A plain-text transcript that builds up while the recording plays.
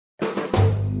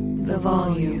the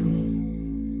volume.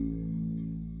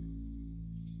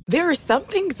 There are some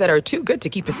things that are too good to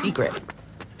keep a secret.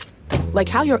 Like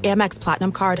how your Amex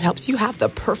Platinum card helps you have the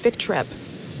perfect trip.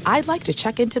 I'd like to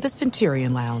check into the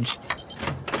Centurion Lounge.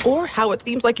 Or how it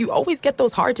seems like you always get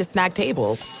those hard-to-snag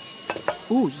tables.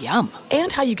 Ooh, yum.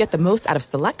 And how you get the most out of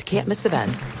select can't-miss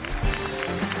events.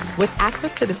 With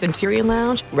access to the Centurion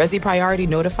Lounge, Resi Priority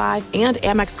Notified, and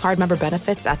Amex card member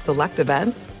benefits at select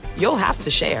events, you'll have to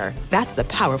share. That's the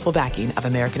powerful backing of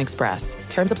American Express.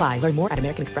 Terms apply. Learn more at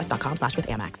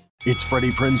americanexpress.com/withAmex. It's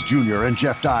Freddie Prinze Jr. and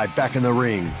Jeff Dye back in the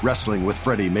ring. Wrestling with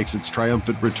Freddie makes its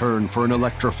triumphant return for an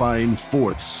electrifying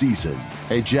 4th season.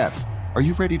 Hey, Jeff, are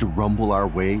you ready to rumble our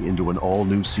way into an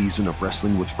all-new season of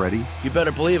Wrestling with Freddie? You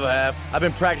better believe I have. I've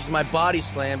been practicing my body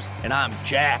slams, and I'm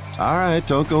jacked. All right,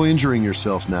 don't go injuring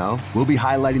yourself now. We'll be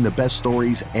highlighting the best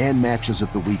stories and matches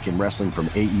of the week in wrestling from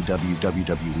AEW,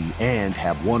 WWE, and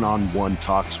have one-on-one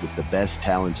talks with the best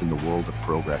talents in the world of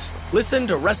pro wrestling. Listen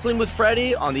to Wrestling with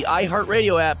Freddie on the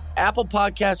iHeartRadio app, Apple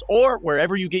Podcasts, or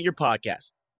wherever you get your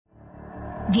podcasts.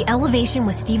 The Elevation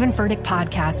with Stephen Furtick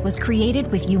podcast was created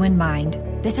with you in mind.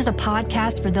 This is a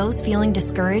podcast for those feeling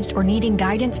discouraged or needing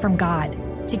guidance from God.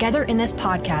 Together in this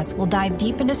podcast, we'll dive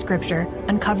deep into scripture,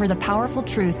 uncover the powerful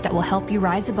truths that will help you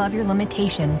rise above your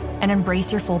limitations and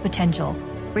embrace your full potential.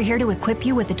 We're here to equip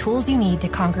you with the tools you need to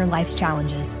conquer life's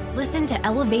challenges. Listen to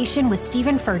Elevation with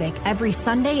Stephen Furtick every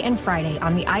Sunday and Friday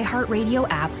on the iHeartRadio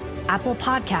app, Apple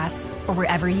Podcasts, or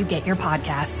wherever you get your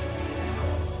podcasts.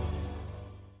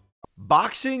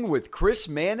 Boxing with Chris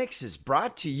Mannix is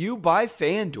brought to you by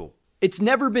FanDuel. It's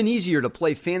never been easier to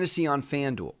play fantasy on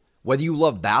FanDuel. Whether you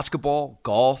love basketball,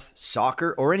 golf,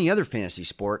 soccer, or any other fantasy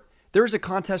sport, there is a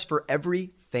contest for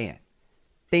every fan.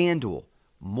 FanDuel,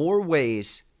 more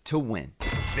ways to win.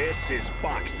 This is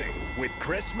Boxing with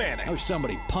Chris Mannix. Oh,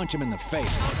 somebody punch him in the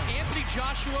face. Anthony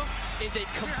Joshua is a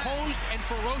composed and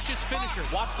ferocious finisher.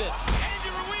 Watch this. Andy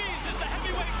Ruiz is the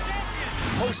heavyweight champion.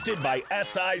 Hosted by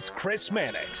SI's Chris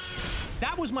Mannix.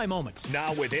 That was my moment.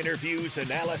 Now with interviews,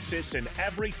 analysis, and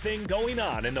everything going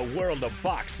on in the world of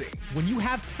boxing. When you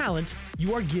have talent,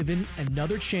 you are given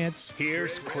another chance.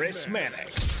 Here's Chris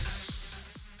Mannix.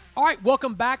 All right,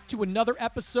 welcome back to another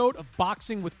episode of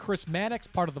Boxing with Chris Mannix,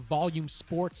 part of the Volume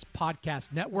Sports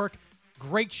Podcast Network.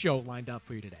 Great show lined up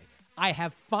for you today. I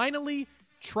have finally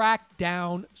tracked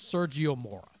down Sergio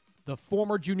Mora, the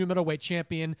former junior middleweight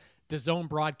champion, DAZN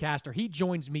broadcaster. He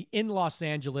joins me in Los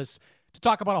Angeles to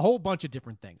talk about a whole bunch of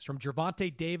different things, from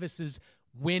Gervonta Davis's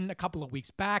win a couple of weeks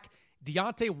back,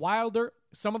 Deontay Wilder,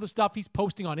 some of the stuff he's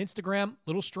posting on Instagram,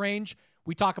 little strange.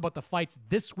 We talk about the fights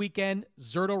this weekend,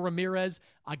 Zurdo Ramirez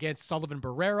against Sullivan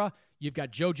Barrera. You've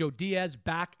got Jojo Diaz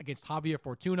back against Javier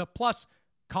Fortuna. Plus,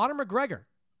 Conor McGregor.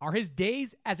 Are his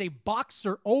days as a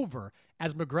boxer over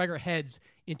as McGregor heads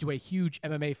into a huge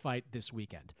MMA fight this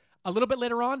weekend? A little bit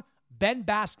later on, Ben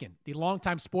Baskin, the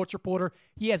longtime sports reporter,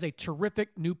 he has a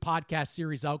terrific new podcast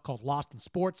series out called Lost in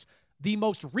Sports. The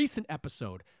most recent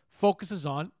episode focuses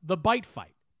on the Bite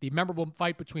fight, the memorable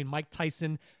fight between Mike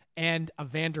Tyson and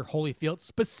Evander Holyfield.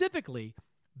 Specifically,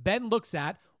 Ben looks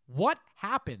at what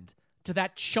happened to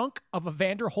that chunk of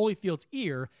Evander Holyfield's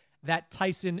ear that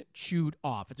Tyson chewed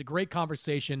off. It's a great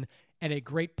conversation and a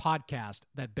great podcast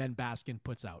that Ben Baskin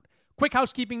puts out. Quick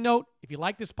housekeeping note, if you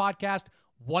like this podcast,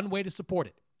 one way to support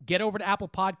it. Get over to Apple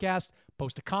Podcasts,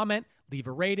 post a comment, leave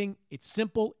a rating. It's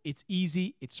simple, it's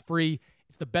easy, it's free.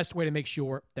 It's the best way to make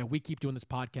sure that we keep doing this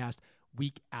podcast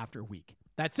week after week.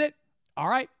 That's it. All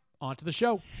right, on to the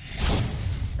show.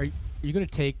 Are you going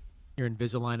to take your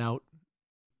Invisalign out?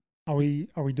 Are we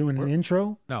doing an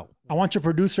intro? No. I want your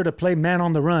producer to play Man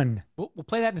on the Run. We'll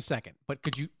play that in a second, but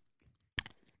could you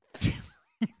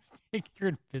take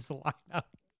your Invisalign out?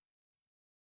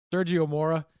 Sergio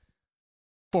Mora,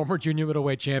 former junior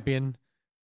middleweight champion,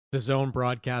 DAZN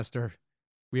broadcaster.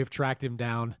 We have tracked him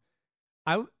down.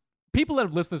 People that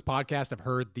have listened to this podcast have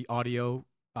heard the audio,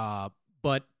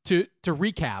 but to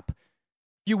recap, a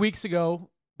few weeks ago,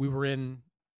 we were in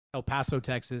El Paso,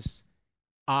 Texas.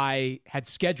 I had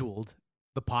scheduled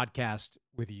the podcast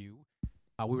with you.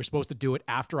 We were supposed to do it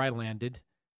after I landed.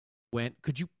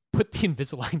 Could you put the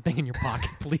Invisalign thing in your pocket,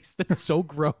 please? That's so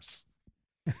gross.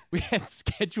 We had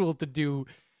scheduled to do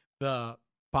the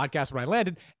podcast when I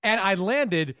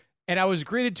landed, and I was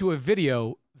greeted to a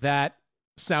video that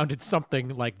sounded something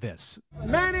like this.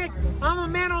 Mannix, I'm a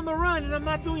man on the run, and I'm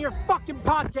not doing your fucking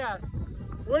podcast.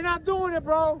 We're not doing it,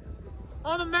 bro.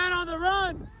 I'm a man on the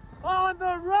run. On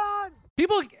the run.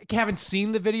 People haven't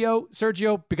seen the video,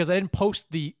 Sergio, because I didn't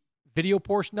post the video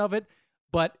portion of it,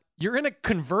 but you're in a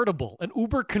convertible, an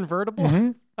Uber convertible.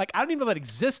 Mm-hmm. Like, I don't even know that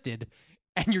existed.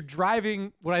 and you're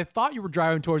driving what I thought you were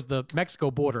driving towards the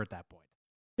Mexico border at that point.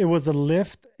 It was a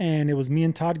lift, and it was me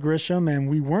and Todd Grisham, and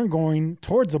we weren't going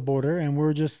towards the border, and we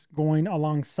were just going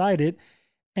alongside it.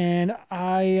 And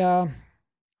I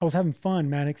was having fun,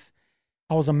 Mannix.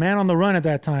 I was a man on the run at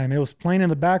that time. It was playing in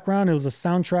the background. It was a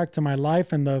soundtrack to my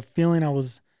life and the feeling I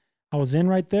was in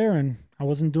right there, and I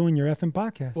wasn't doing your effing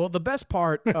podcast. Well, the best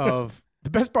part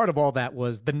of all that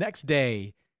was the next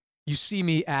day, you see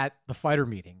me at the fighter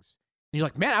meetings, and you're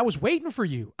like, "Man, I was waiting for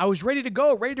you. I was ready to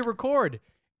go, ready to record."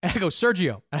 And I go,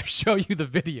 "Sergio," and I show you the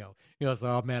video. He goes,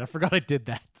 "Oh man, I forgot I did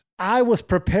that." I was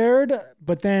prepared,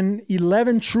 but then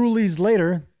 11 Trulies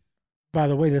later. By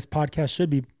the way, this podcast should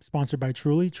be sponsored by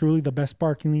Truly. Truly, the best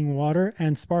sparkling water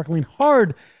and sparkling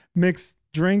hard mixed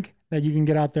drink that you can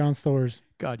get out there on stores.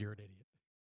 God, you're an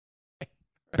idiot.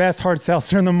 Best hard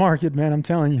seltzer in the market, man. I'm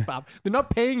telling you. Stop. They're not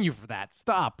paying you for that.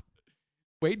 Stop.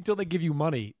 Wait until they give you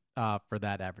money for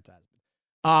that advertisement.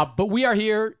 But we are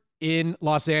here in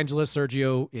Los Angeles.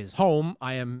 Sergio is home.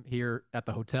 I am here at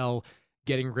the hotel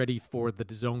getting ready for the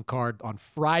DAZN card on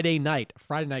Friday night.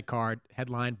 Friday night card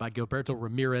headlined by Gilberto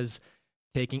Ramirez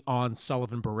taking on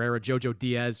Sullivan Barrera. Jojo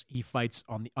Diaz, he fights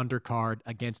on the undercard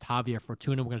against Javier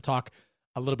Fortuna. We're going to talk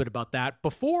a little bit about that.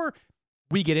 Before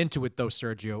we get into it, though,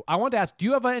 Sergio, I wanted to ask, do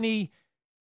you have any,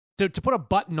 to put a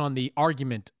button on the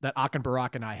argument that Akin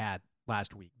Barak and I had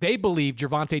last week? They believe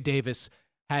Gervonta Davis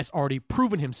has already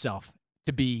proven himself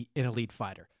to be an elite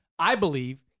fighter. I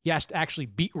believe he has to actually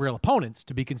beat real opponents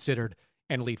to be considered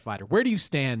an elite fighter. Where do you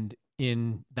stand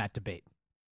in that debate?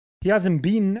 He hasn't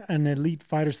beaten an elite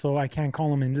fighter, so I can't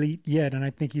call him elite yet, and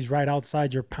I think he's right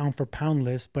outside your pound-for-pound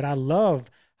list. But I love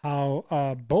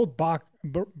how both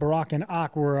Barak and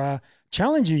Ak were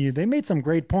challenging you. They made some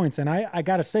great points, and I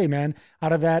got to say, man,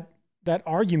 out of that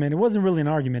argument, it wasn't really an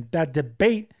argument. That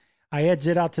debate, I edged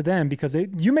it out to them because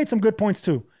you made some good points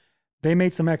too. They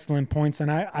made some excellent points,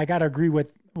 and I got to agree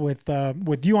with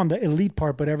you on the elite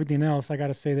part, but everything else, I got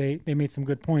to say they made some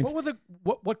good points.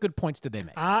 What good points did they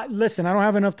make? Listen, I don't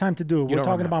have enough time to do it. We're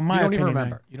talking about my opinion.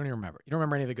 You don't even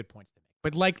remember any of the good points they made.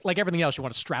 But like everything else, you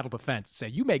want to straddle the fence and say,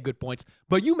 you made good points,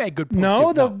 but you made good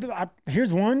points too.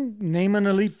 Here's one. Name an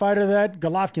elite fighter that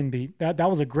Golovkin beat. That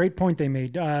was a great point they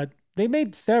made. They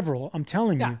made several, I'm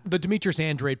telling you. The Demetrius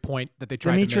Andrade point that they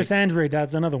tried to make. Demetrius Andrade,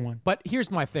 that's another one. But here's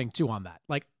my thing, too, on that.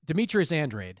 Like, Demetrius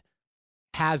Andrade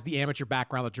has the amateur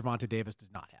background that Gervonta Davis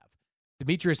does not have.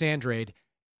 Demetrius Andrade,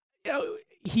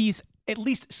 he's at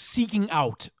least seeking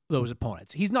out those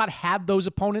opponents. He's not had those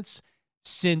opponents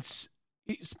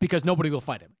because nobody will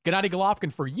fight him. Gennady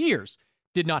Golovkin for years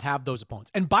did not have those opponents.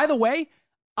 And by the way,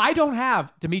 I don't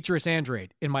have Demetrius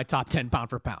Andrade in my top 10 pound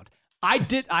for pound.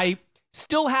 I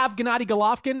still have Gennady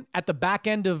Golovkin at the back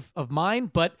end of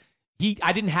mine, but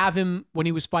I didn't have him when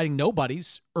he was fighting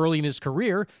nobodies early in his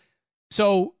career.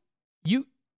 So you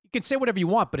can say whatever you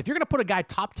want, but if you're going to put a guy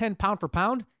top 10 pound for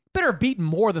pound, better beat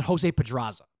more than Jose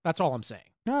Pedraza. That's all I'm saying.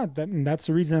 That's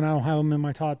the reason I don't have him in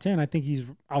my top 10. I think he's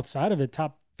outside of it,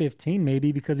 top 15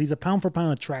 maybe, because he's a pound for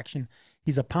pound attraction.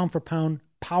 He's a pound for pound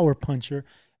power puncher,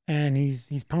 and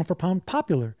he's pound for pound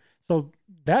popular. So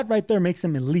that right there makes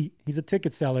him elite. He's a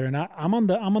ticket seller, and I'm on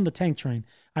the tank train.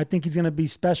 I think he's going to be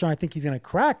special. I think he's going to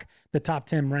crack the top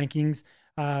 10 rankings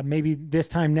maybe this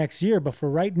time next year. But for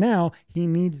right now, he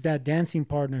needs that dancing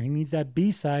partner. He needs that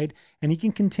B-side, and he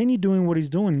can continue doing what he's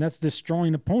doing. That's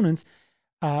destroying opponents.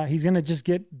 He's going to just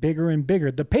get bigger and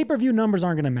bigger. The pay-per-view numbers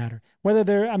aren't going to matter. Whether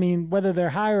they're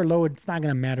high or low, it's not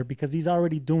going to matter because he's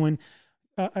already doing.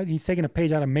 He's taking a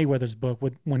page out of Mayweather's book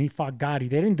when he fought Gotti.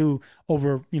 They didn't do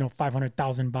over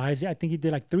 500,000 buys. I think he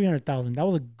did like 300,000. That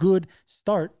was a good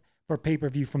start for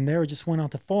pay-per-view. From there, it just went on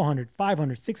to 400,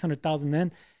 500, 600,000.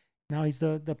 Then now he's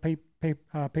the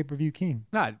pay-per-view king.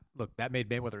 No, look, that made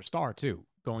Mayweather a star too,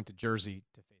 going to Jersey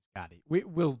to face Gotti.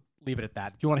 We'll leave it at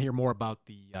that. If you want to hear more about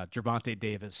the Gervonta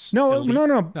Davis. No.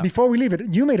 Before we leave it,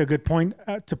 you made a good point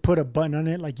to put a button on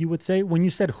it, like you would say when you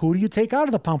said, "Who do you take out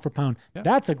of the pound for pound?" Yeah.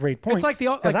 That's a great point. It's like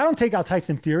because I don't take out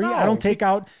Tyson Fury. No, I don't take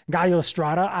out Gallo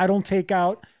Estrada. I don't take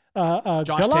out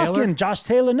Golovkin, Josh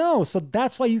Taylor. No, so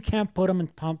that's why you can't put him in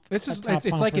pound. It's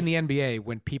like in the NBA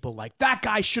when people like that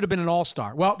guy should have been an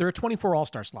all-star. Well, there are 24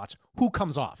 all-star slots. Who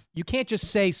comes off? You can't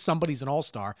just say somebody's an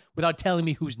all-star without telling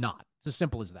me who's not. It's as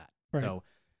simple as that. Right. So.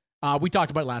 We talked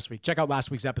about it last week. Check out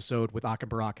last week's episode with Akin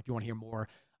Barak if you want to hear more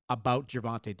about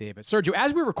Gervonta Davis. Sergio,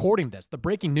 as we're recording this, the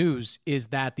breaking news is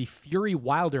that the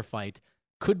Fury-Wilder fight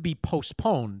could be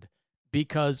postponed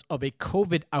because of a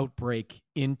COVID outbreak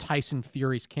in Tyson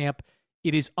Fury's camp.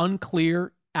 It is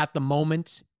unclear at the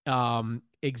moment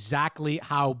exactly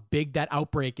how big that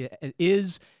outbreak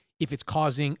is. if it's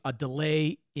causing a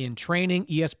delay in training.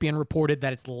 ESPN reported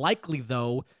that it's likely,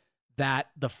 though, that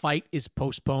the fight is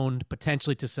postponed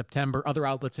potentially to September. Other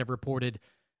outlets have reported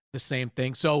the same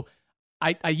thing. So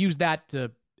I use that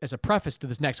as a preface to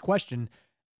this next question.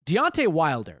 Deontay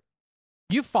Wilder,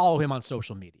 you follow him on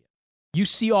social media. You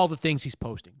see all the things he's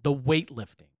posting, the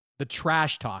weightlifting, the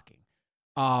trash talking.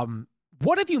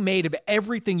 What have you made of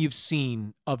everything you've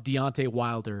seen of Deontay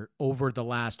Wilder over the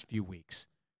last few weeks?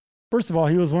 First of all,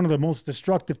 he was one of the most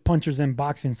destructive punchers in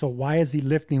boxing. So why is he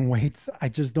lifting weights? I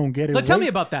just don't get it. Tell me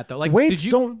about that, though. Like, weights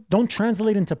don't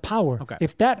translate into power. Okay.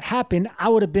 If that happened, I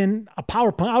would have been a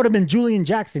power punch. I would have been Julian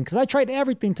Jackson because I tried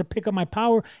everything to pick up my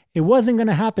power. It wasn't going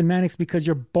to happen, Mannix, because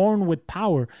you're born with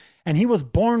power. And he was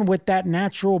born with that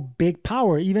natural big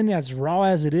power. Even as raw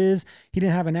as it is, he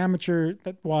didn't have an amateur.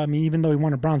 Well, I mean, even though he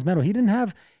won a bronze medal, he didn't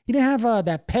have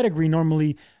that pedigree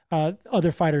normally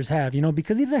other fighters have,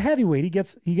 because he's a heavyweight. He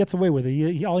gets away with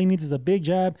it. All he needs is a big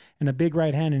jab and a big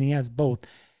right hand, and he has both.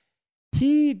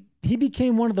 He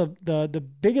became one of the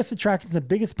biggest attractions, the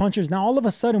biggest punchers. Now all of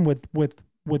a sudden, with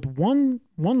one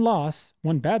loss,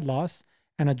 one bad loss,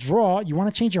 and a draw, you want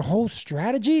to change your whole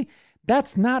strategy?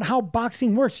 That's not how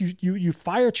boxing works. You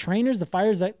fire trainers,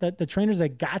 the trainers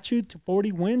that got you to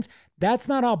 40 wins. That's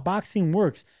not how boxing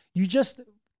works. You just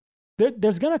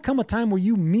there's going to come a time where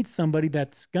you meet somebody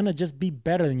that's going to just be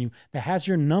better than you, that has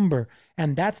your number.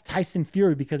 And that's Tyson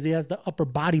Fury because he has the upper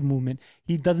body movement.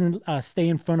 He doesn't stay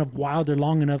in front of Wilder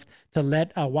long enough to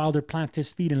let Wilder plant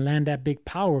his feet and land that big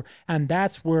power. And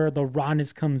that's where the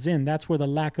rawness comes in. That's where the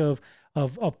lack of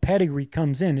pedigree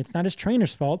comes in. It's not his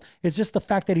trainer's fault. It's just the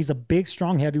fact that he's a big,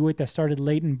 strong heavyweight that started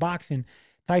late in boxing.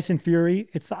 Tyson Fury,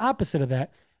 it's the opposite of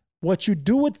that. What you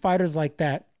do with fighters like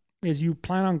that is you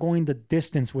plan on going the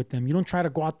distance with them. You don't try to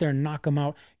go out there and knock them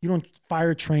out. You don't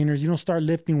fire trainers. You don't start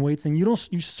lifting weights. And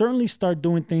you certainly start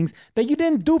doing things that you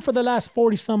didn't do for the last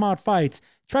 40 some odd fights.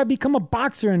 Try to become a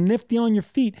boxer and nifty on your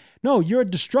feet. No, you're a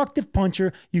destructive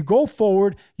puncher. You go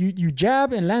forward, you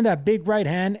jab and land that big right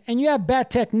hand, and you have bad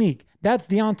technique. That's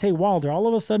Deontay Wilder. All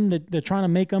of a sudden, they're trying to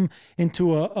make him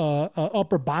into a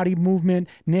upper body movement,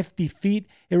 nifty feet.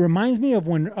 It reminds me of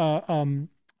when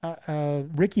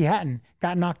Ricky Hatton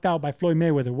got knocked out by Floyd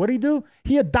Mayweather. What did he do?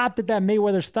 He adopted that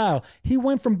Mayweather style. He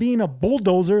went from being a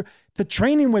bulldozer to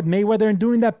training with Mayweather and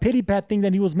doing that pity pat thing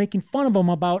that he was making fun of him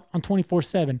about on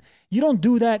 24/7. You don't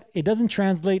do that. It doesn't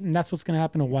translate, and that's what's going to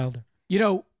happen to Wilder.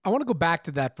 I want to go back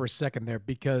to that for a second there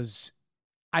because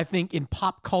I think in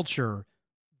pop culture,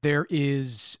 there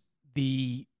is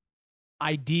the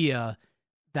idea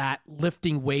that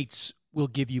lifting weights will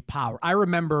give you power. I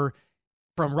remember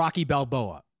from Rocky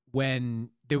Balboa when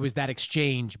there was that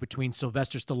exchange between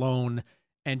Sylvester Stallone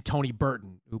and Tony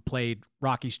Burton, who played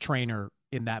Rocky's trainer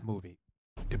in that movie.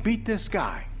 To beat this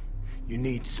guy, you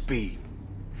need speed.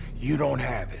 You don't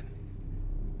have it.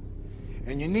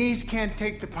 And your knees can't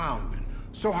take the pounding,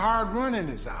 so hard running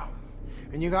is out.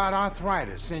 And you got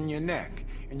arthritis in your neck,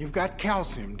 and you've got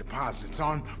calcium deposits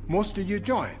on most of your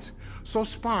joints, so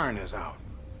sparring is out.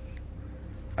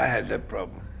 I had that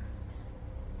problem.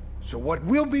 So what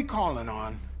we'll be calling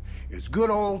on is good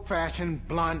old-fashioned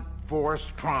blunt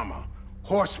force trauma,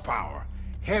 horsepower,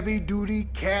 heavy-duty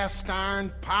cast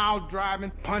iron, pile-driving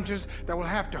punches that will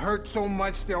have to hurt so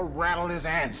much they'll rattle his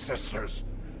ancestors.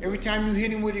 Every time you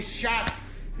hit him with his shot,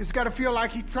 it's got to feel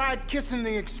like he tried kissing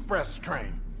the express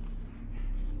train.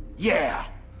 Yeah,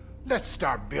 let's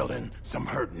start building some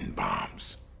hurting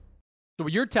bombs. So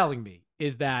what you're telling me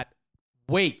is that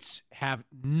weights have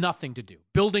nothing to do.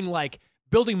 Building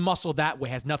muscle that way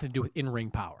has nothing to do with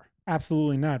in-ring power.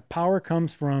 Absolutely not. Power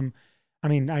comes from, I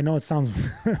know it sounds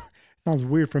sounds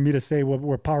weird for me to say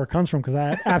where power comes from because I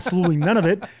had absolutely none of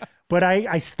it, but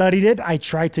I studied it. I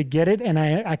tried to get it, and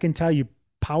I can tell you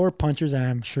power punchers, and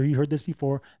I'm sure you heard this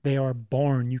before, they are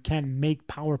born. You can't make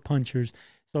power punchers.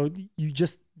 So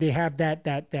they have that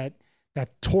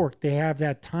torque, they have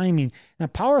that timing. Now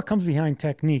power comes behind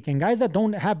technique, and guys that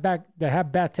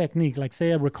have bad technique, like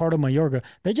say a Ricardo Mayorga,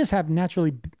 they just have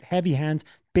naturally heavy hands,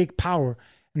 big power.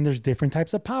 And there's different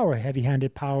types of power: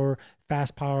 heavy-handed power,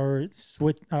 fast power,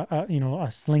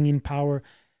 a slinging power.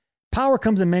 Power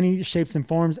comes in many shapes and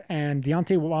forms, and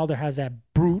Deontay Wilder has that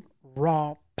brute,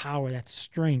 raw power, that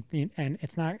strength, and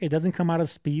it doesn't come out of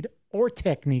speed or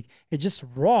technique. It's just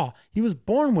raw. He was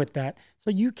born with that, so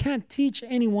you can't teach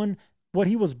anyone what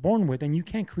he was born with, and you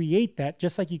can't create that.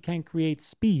 Just like you can't create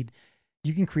speed,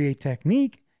 you can create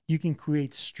technique, you can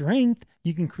create strength,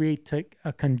 you can create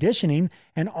conditioning,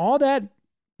 and all that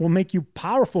will make you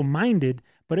powerful minded,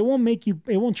 but it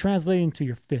won't translate into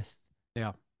your fists.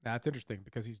 Yeah, that's interesting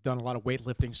because he's done a lot of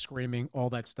weightlifting, screaming, all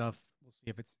that stuff. We'll see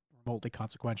if it's remotely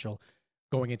consequential.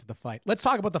 going into the fight. Let's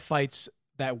talk about the fights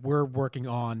that we're working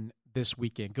on this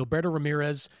weekend. Gilberto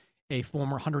Ramirez, a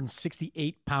former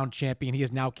 168-pound champion. He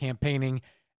is now campaigning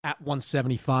at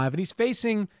 175, and he's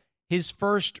facing his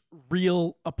first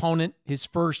real opponent, his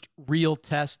first real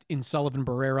test in Sullivan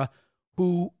Barrera,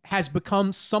 who has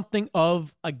become something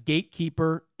of a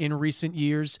gatekeeper in recent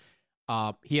years.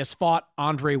 He has fought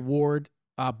Andre Ward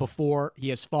before. He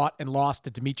has fought and lost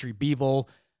to Dimitri Bivol.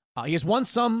 He has won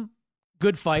some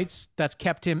good fights that's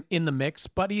kept him in the mix,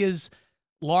 but he is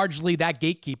largely that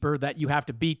gatekeeper that you have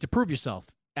to beat to prove yourself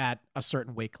at a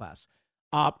certain weight class.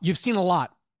 You've seen a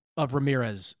lot of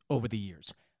Ramirez over the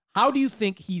years. How do you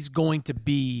think he's going to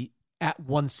be at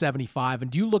 175?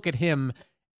 And do you look at him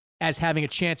as having a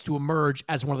chance to emerge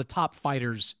as one of the top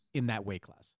fighters in that weight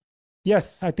class?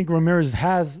 Yes, I think Ramirez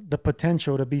has the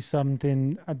potential to be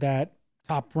something that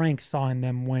Top Rank saw in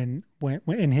them when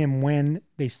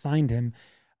they signed him.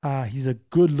 He's a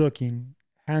good-looking,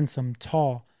 handsome,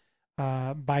 tall,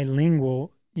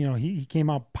 bilingual. You know, he came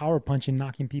out power punching,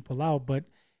 knocking people out, but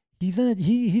he's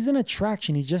an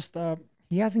attraction. He just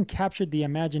he hasn't captured the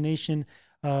imagination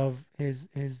of his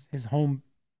home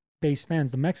base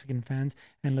fans, the Mexican fans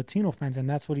and Latino fans, and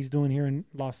that's what he's doing here in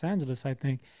Los Angeles, I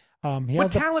think.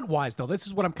 But talent-wise, though, this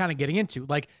is what I'm kind of getting into.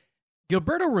 Like,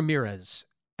 Gilberto Ramirez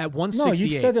at 168.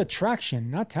 No, you said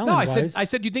attraction, not talent-wise. No, I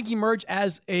said, do you think he emerged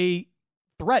as a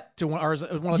threat to one, or as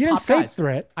one of the top guys? You didn't say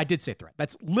threat. I did say threat.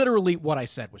 That's literally what I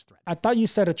said was threat. I thought you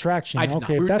said attraction. I did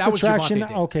okay, not. if that's attraction,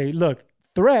 okay, look.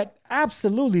 Threat,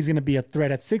 absolutely is going to be a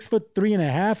threat. At 6'3.5",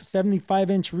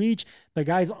 75-inch reach, the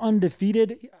guy's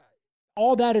undefeated.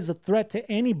 All that is a threat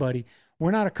to anybody.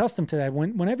 We're not accustomed to that.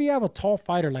 Whenever you have a tall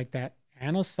fighter like that,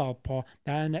 and a southpaw,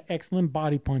 and an excellent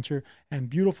body puncher, and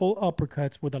beautiful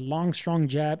uppercuts with a long, strong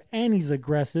jab, and he's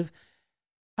aggressive,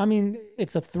 I mean,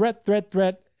 it's a threat,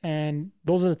 and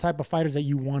those are the type of fighters that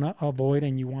you want to avoid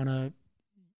and you want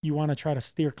to try to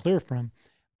steer clear from.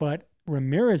 But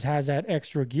Ramirez has that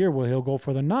extra gear where he'll go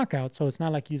for the knockout. So it's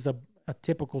not like he's a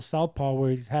typical southpaw where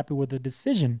he's happy with the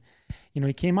decision. You know,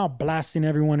 he came out blasting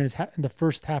everyone in the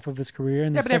first half of his career.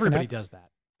 And but everybody does that.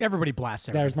 Everybody blasts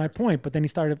everybody. There's my point. But then he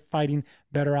started fighting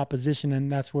better opposition,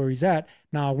 and that's where he's at.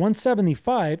 Now,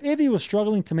 175, if he was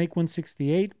struggling to make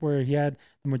 168, where he had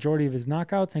the majority of his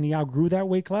knockouts, and he outgrew that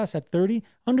weight class at 30,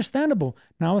 understandable.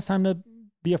 Now it's time to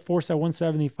be a force at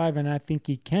 175, and I think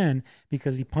he can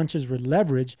because he punches with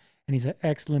leverage, and he's an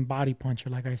excellent body puncher,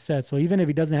 like I said. So even if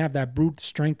he doesn't have that brute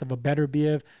strength of a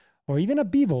Beterbiev or even a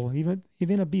Bivol,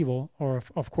 even a Bivol, or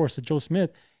of course a Joe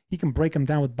Smith, he can break him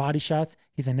down with body shots.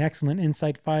 He's an excellent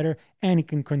inside fighter, and he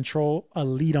can control a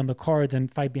lead on the cards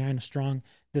and fight behind a strong,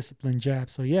 disciplined jab.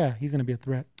 So yeah, he's going to be a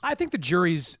threat. I think the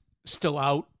jury's still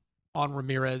out on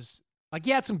Ramirez. Like,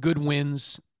 he had some good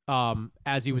wins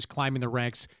as he was climbing the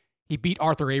ranks. He beat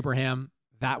Arthur Abraham.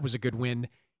 That was a good win.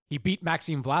 He beat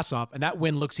Maxim Vlasov, and that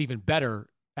win looks even better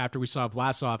after we saw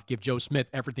Vlasov give Joe Smith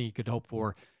everything he could hope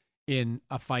for in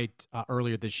a fight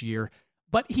earlier this year.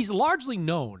 But he's largely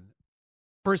known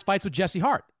for his fights with Jesse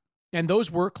Hart, and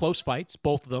those were close fights,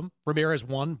 both of them. Ramirez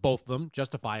won both of them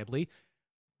justifiably.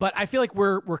 But I feel like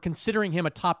we're considering him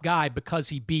a top guy because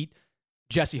he beat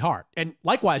Jesse Hart. And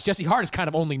likewise, Jesse Hart is kind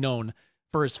of only known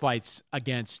for his fights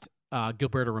against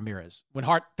Gilberto Ramirez. When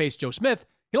Hart faced Joe Smith,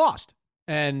 he lost.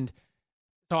 And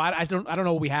so I don't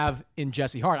know what we have in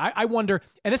Jesse Hart. I wonder,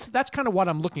 and that's kind of what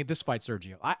I'm looking at this fight,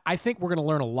 Sergio. I think we're going to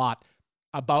learn a lot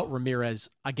about Ramirez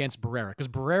against Barrera, because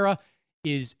Barrera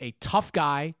is a tough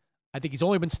guy. I think he's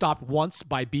only been stopped once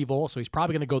by Bivol, so he's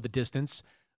probably going to go the distance.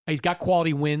 He's got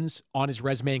quality wins on his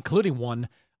resume, including one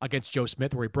against Joe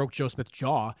Smith, where he broke Joe Smith's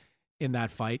jaw in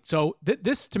that fight. So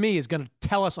this, to me, is going to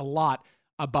tell us a lot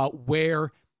about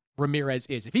where Ramirez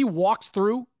is. If he walks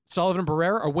through Sullivan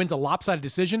Barrera or wins a lopsided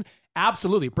decision,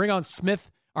 absolutely. Bring on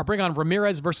Smith, or bring on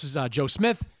Ramirez versus Joe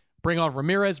Smith. Bring on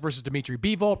Ramirez versus Dimitri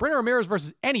Bivol. Bring on Ramirez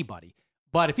versus anybody.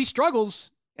 But if he struggles,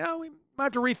 you know, we might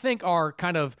have to rethink our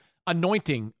kind of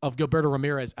anointing of Gilberto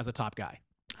Ramirez as a top guy.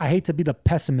 I hate to be the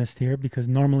pessimist here because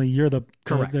normally you're the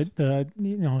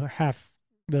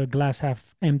the glass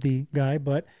half empty guy,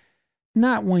 but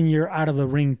not when you're out of the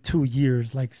ring 2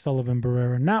 years like Sullivan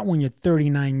Barrera, not when you're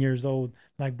 39 years old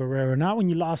like Barrera, not when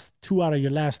you lost 2 out of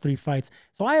your last 3 fights.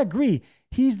 So I agree.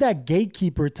 He's that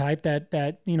gatekeeper type,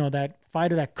 that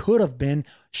fighter that could have been,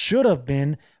 should have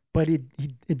been, but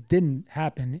it didn't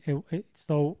happen.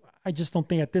 So I just don't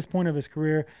think at this point of his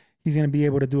career he's going to be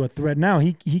able to do a threat. Now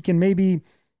he can maybe.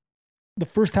 The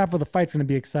first half of the fight's going to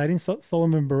be exciting.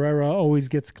 Sullivan Barrera always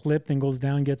gets clipped and goes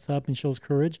down, gets up, and shows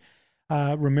courage.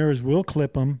 Ramirez will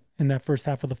clip him in that first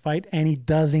half of the fight, and he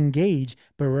does engage.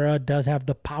 Barrera does have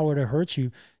the power to hurt you.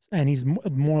 and he's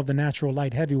more of the natural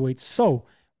light heavyweight. So,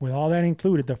 with all that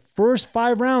included, the first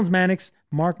 5 rounds, Mannix,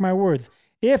 mark my words,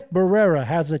 if Barrera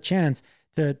has a chance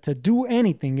to do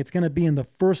anything, it's going to be in the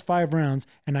first 5 rounds.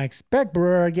 And I expect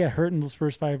Barrera to get hurt in those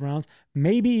first 5 rounds,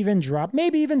 maybe even drop,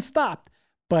 maybe even stopped.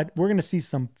 But we're going to see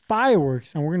some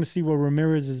fireworks, and we're going to see what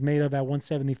Ramirez is made of at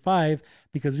 175,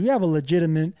 because we have a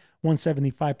legitimate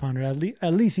 175-pounder.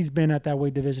 At least he's been at that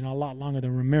weight division a lot longer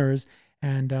than Ramirez.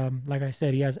 And like I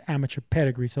said, he has amateur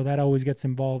pedigree, so that always gets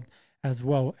involved as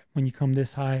well when you come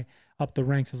this high up the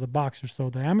ranks as a boxer. So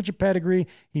the amateur pedigree,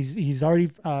 he's already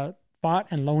fought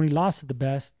and only lost at the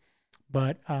best.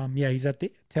 But, he's at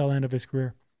the tail end of his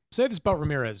career. Say this about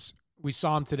Ramirez. We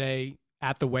saw him today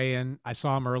at the weigh-in. I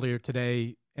saw him earlier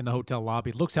today in the hotel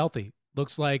lobby. Looks healthy.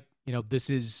 Looks like, this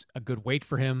is a good weight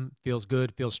for him. Feels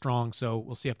good, feels strong. So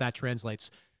we'll see if that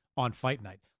translates on fight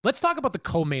night. Let's talk about the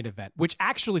co-main event, which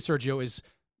actually, Sergio, is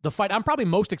the fight I'm probably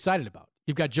most excited about.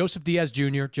 You've got Joseph Diaz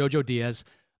Jr., Jojo Diaz,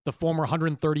 the former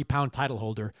 130-pound title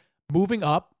holder, moving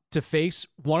up to face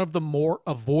one of the more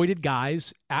avoided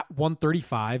guys at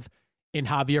 135 in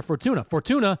Javier Fortuna.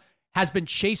 Fortuna has been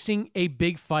chasing a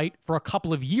big fight for a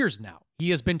couple of years now.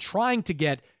 He has been trying to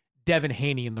get Devin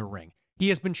Haney in the ring. He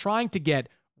has been trying to get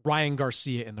Ryan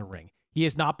Garcia in the ring. He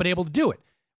has not been able to do it.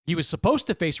 He was supposed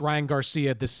to face Ryan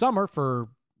Garcia this summer for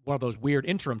one of those weird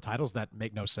interim titles that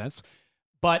make no sense.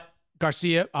 But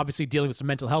Garcia, obviously dealing with some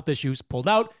mental health issues, pulled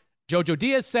out. Jojo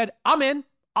Diaz said, I'm in.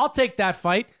 I'll take that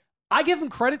fight. I give him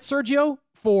credit, Sergio,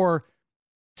 for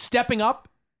stepping up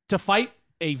to fight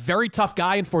a very tough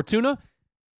guy in Fortuna.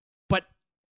 But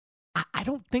I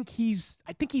don't think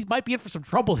I think he might be in for some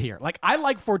trouble here. Like, I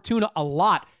like Fortuna a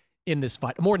lot in this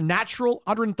fight. A more natural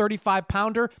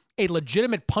 135-pounder, a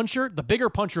legitimate puncher, the bigger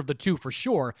puncher of the two for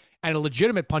sure, and a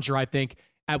legitimate puncher, I think,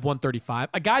 at 135.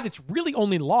 A guy that's really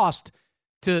only lost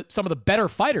to some of the better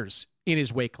fighters in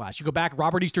his weight class. You go back,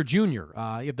 Robert Easter Jr.,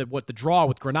 the draw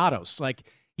with Granados. Like,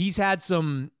 he's had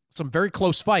some very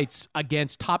close fights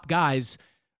against top guys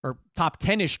or top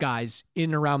 10-ish guys in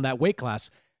and around that weight class.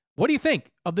 What do you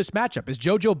think of this matchup? Is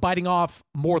Jojo biting off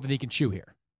more than he can chew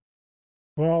here?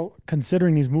 Well,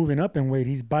 considering he's moving up in weight,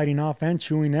 he's biting off and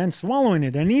chewing and swallowing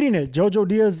it and eating it. Jojo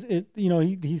Diaz,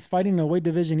 he's fighting a weight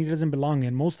division he doesn't belong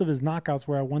in. Most of his knockouts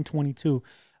were at 122.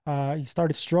 He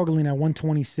started struggling at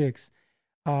 126.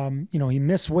 He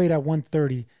missed weight at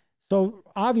 130. So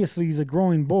obviously he's a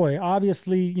growing boy.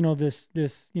 Obviously, this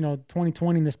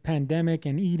 2020, this pandemic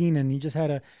and eating, and he just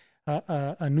had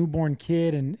a newborn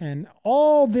kid, and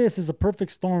all this is a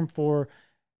perfect storm for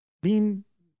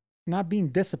not being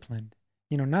disciplined.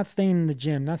 Not staying in the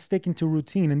gym, not sticking to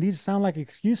routine. And these sound like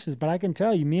excuses, but I can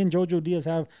tell you, me and Jojo Diaz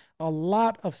have a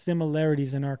lot of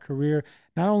similarities in our career.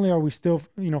 Not only are we still,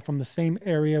 from the same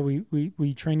area,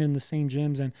 we train in the same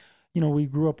gyms, and, we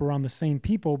grew up around the same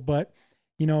people, but,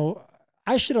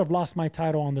 I should have lost my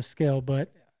title on the scale,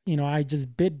 but, I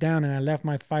just bit down and I left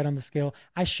my fight on the scale.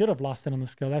 I should have lost it on the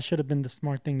scale. That should have been the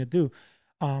smart thing to do.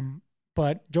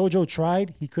 But Jojo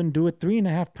tried. He couldn't do it.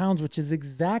 3.5 pounds, which is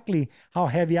exactly how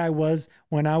heavy I was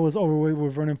when I was overweight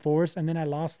with Vernon Forrest. And then I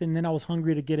lost it, and then I was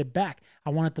hungry to get it back. I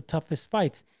wanted the toughest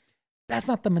fights. That's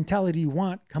not the mentality you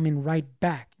want coming right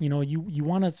back. You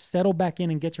want to settle back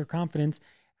in and get your confidence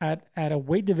at a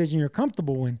weight division you're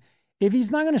comfortable in. If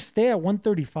he's not going to stay at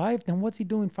 135, then what's he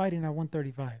doing fighting at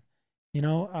 135?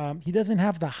 He doesn't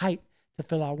have the height to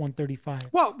fill out 135.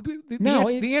 Well,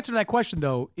 the answer to that question,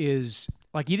 though, is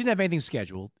like he didn't have anything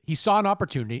scheduled. He saw an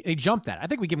opportunity and he jumped at it. I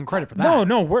think we give him credit for that.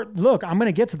 No. Look, I'm going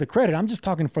to get to the credit. I'm just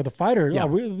talking for the fighter. Yeah.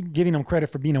 We're giving him credit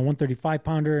for being a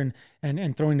 135-pounder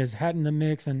and throwing his hat in the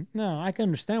mix. And no, I can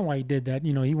understand why he did that.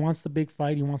 He wants the big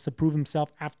fight. He wants to prove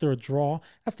himself after a draw.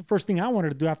 That's the first thing I wanted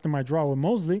to do after my draw with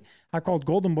Mosley. I called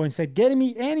Golden Boy and said, get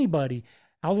me anybody.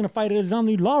 I was going to fight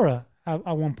Alexander Lara at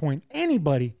one point.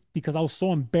 Anybody, because I was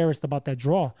so embarrassed about that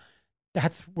draw.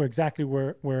 That's exactly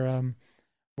where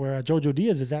Jojo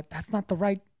Diaz is at. That's not the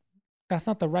right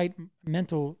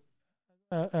mental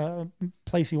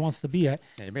place he wants to be at.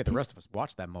 Yeah, you made the rest of us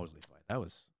watch that Mosley fight. That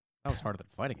was harder than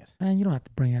fighting it. Man, you don't have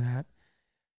to bring it at.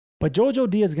 But Jojo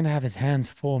Diaz is gonna have his hands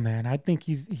full, man. I think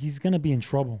he's gonna be in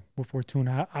trouble with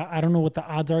Fortuna. I don't know what the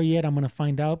odds are yet. I'm gonna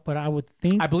find out, but I would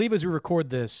think. I believe as we record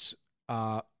this,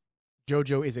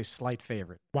 Jojo is a slight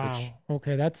favorite. Wow.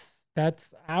 Okay, that's.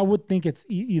 I would think it's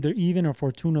either even or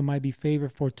Fortuna might be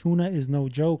favored. Fortuna is no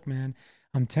joke, man.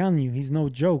 I'm telling you, he's no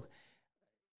joke.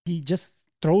 He just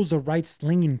throws the right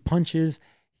slinging punches.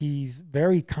 He's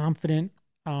very confident.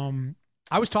 I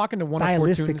was talking to one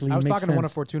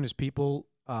of Fortuna's people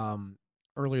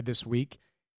earlier this week,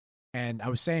 and I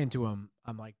was saying to him,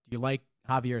 I'm like, do you like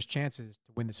Javier's chances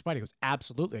to win this fight? He goes,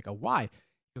 absolutely. I go, why?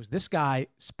 Because this guy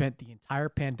spent the entire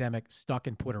pandemic stuck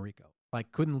in Puerto Rico,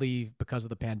 like couldn't leave because of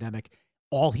the pandemic.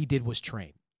 All he did was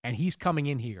train. And he's coming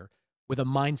in here with a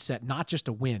mindset not just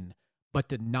to win, but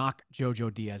to knock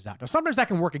Jojo Diaz out. Now, sometimes that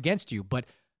can work against you, but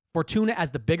Fortuna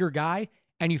as the bigger guy,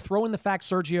 and you throw in the fact,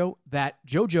 Sergio, that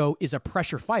Jojo is a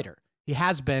pressure fighter. He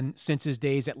has been since his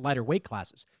days at lighter weight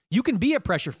classes. You can be a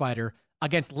pressure fighter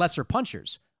against lesser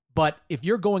punchers, but if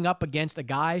you're going up against a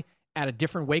guy at a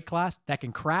different weight class that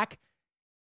can crack,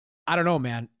 I don't know,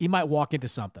 man. He might walk into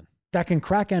something. That can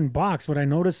crack and box. What I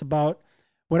notice about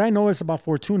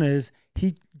Fortuna is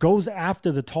he goes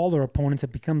after the taller opponents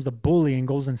and becomes a bully and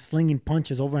goes and slinging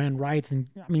punches, overhand rights. And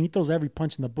I mean, he throws every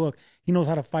punch in the book. He knows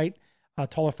how to fight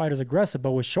taller fighters aggressive,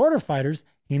 but with shorter fighters,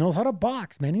 he knows how to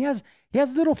box, man. He has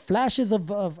little flashes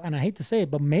of, and I hate to say it,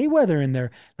 but Mayweather in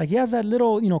there. Like he has that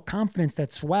little, confidence,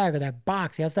 that swagger, that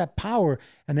box. He has that power.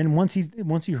 And then once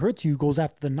he hurts you, goes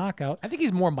after the knockout. I think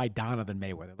he's more Maidana than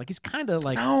Mayweather. Like he's kind of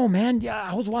like. No, man. Yeah,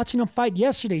 I was watching him fight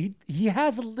yesterday. He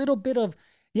has a little bit of.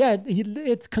 Yeah,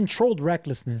 it's controlled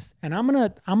recklessness, and I'm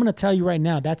gonna tell you right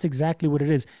now, that's exactly what it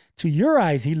is. To your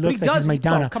eyes, he looks like he's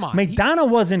Maidana. Come on, Maidana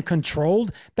wasn't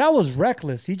controlled. That was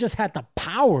reckless. He just had the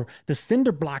power, the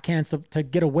cinder block hands to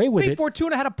get away with it.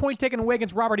 Fortuna had a point taken away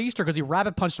against Robert Easter because he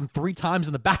rabbit punched him 3 times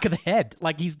in the back of the head.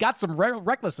 Like he's got some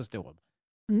recklessness to him.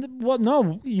 Well,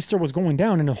 no, Easter was going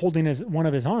down and holding one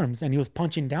of his arms, and he was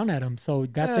punching down at him. So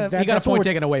that's exactly. He got a point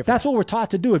taken away from That's what we're taught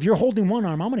to do. If you're holding one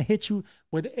arm, I'm going to hit you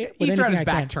with Easter had his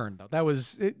back can. turned though. That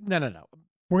was no.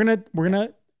 We're gonna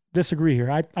disagree here.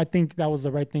 I think that was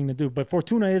the right thing to do. But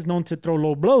Fortuna is known to throw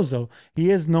low blows, though. He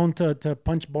is known to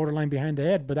punch borderline behind the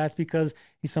head, but that's because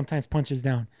he sometimes punches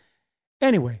down.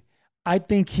 Anyway, I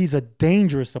think he's a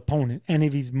dangerous opponent, and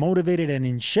if he's motivated and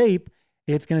in shape,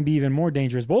 it's going to be even more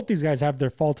dangerous. Both these guys have their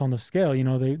faults on the scale.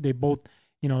 They both,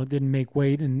 didn't make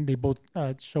weight, and they both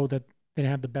showed that they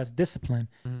didn't have the best discipline.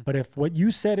 Mm-hmm. But if what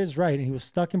you said is right, and he was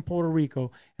stuck in Puerto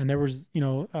Rico, and there was,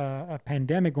 a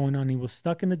pandemic going on, and he was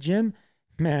stuck in the gym,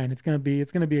 man, it's going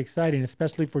to be exciting,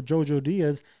 especially for Jojo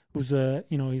Diaz, who's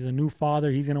he's a new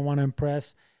father. He's going to want to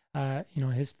impress,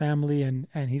 his family, and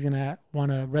he's going to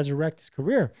want to resurrect his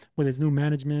career with his new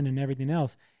management and everything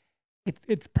else.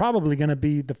 It's probably going to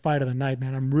be the fight of the night,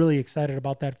 man. I'm really excited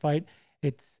about that fight.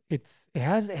 It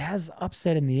has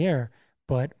upset in the air,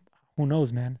 but who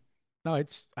knows, man? No, I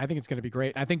think it's going to be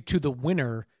great. I think to the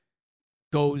winner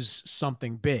goes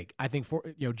something big. I think for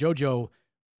Jojo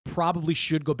probably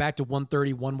should go back to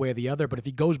 130 one way or the other, but if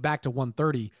he goes back to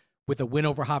 130 with a win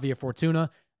over Javier Fortuna,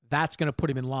 that's going to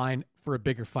put him in line for a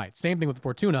bigger fight. Same thing with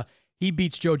Fortuna. He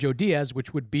beats Jojo Diaz,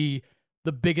 which would be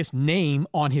the biggest name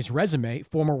on his resume,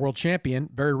 former world champion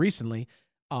very recently.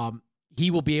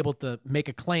 He will be able to make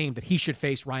a claim that he should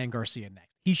face Ryan Garcia next.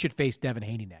 He should face Devin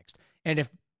Haney next. And if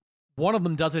one of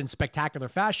them does it in spectacular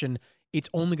fashion, it's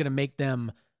only going to make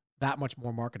them that much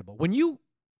more marketable. When you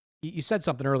said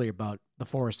something earlier about the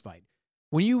Forrest fight.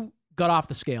 When you got off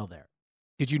the scale there,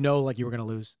 did you know like you were going to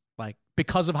lose? Like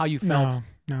because of how you felt?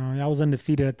 No, I was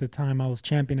undefeated at the time. I was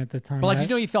champion at the time. But did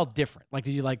you felt different? Like,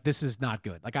 did you this is not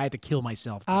good? Like I had to kill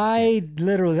myself.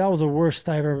 That was the worst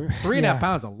I ever. 3.5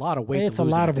 pounds, a lot of weight. It's a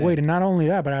lot of weight. And not only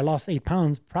that, but I lost 8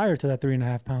 pounds prior to that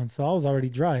 3.5 pounds. So I was already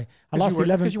dry. I lost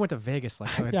 11. Because you went to Vegas.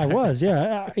 Yeah, I was.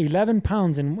 Yeah. 11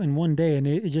 pounds in one day. And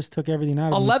it just took everything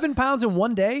out of me. 11 pounds in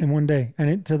one day? In one day.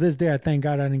 And to this day, I thank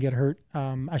God I didn't get hurt.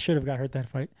 I should have got hurt that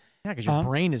fight. Yeah, because your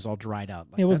brain is all dried out.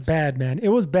 It was bad, man. It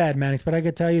was bad, Mannix. But I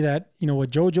could tell you that, what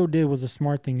Jojo did was a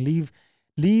smart thing.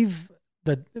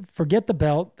 Forget the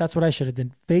belt. That's what I should have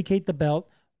done. Vacate the belt,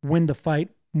 win the fight,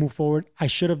 move forward. I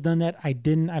should have done that. I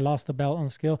didn't. I lost the belt on the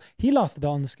scale. He lost the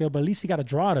belt on the scale, but at least he got a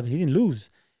draw out of it. He didn't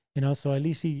lose, so at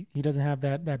least he doesn't have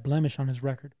that blemish on his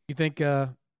record. You think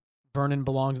Vernon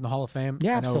belongs in the Hall of Fame?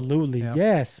 Yeah, absolutely. Yeah.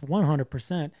 Yes,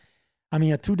 100%. I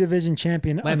mean, a 2-division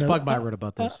champion. Lance Pugmire wrote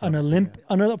about this.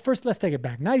 First, let's take it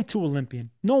back. 92 Olympian.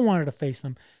 No one wanted to face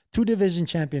him. 2-division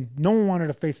champion. No one wanted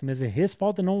to face him. Is it his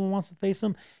fault that no one wants to face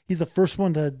him? He's the first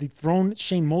one to dethrone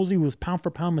Shane Mosley, who was pound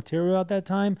for pound material at that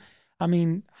time. I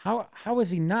mean, how is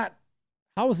he not?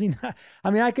 How is he not?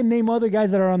 I mean, I can name other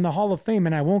guys that are on the Hall of Fame,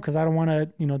 and I won't because I don't want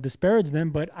to, disparage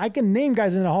them. But I can name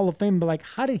guys in the Hall of Fame, but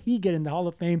how did he get in the Hall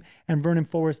of Fame and Vernon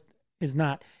Forrest is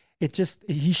not? It's just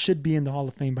he should be in the Hall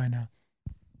of Fame by now.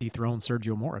 Dethroned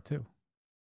Sergio Mora, too.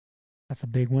 That's a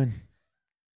big win.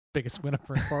 Biggest win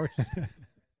for Forrest.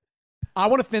 I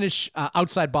want to finish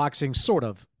outside boxing, sort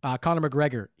of. Conor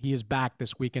McGregor, he is back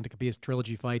this weekend to compete his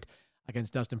trilogy fight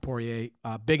against Dustin Poirier.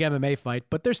 Big MMA fight,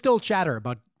 but there's still chatter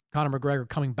about Conor McGregor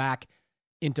coming back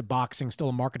into boxing, still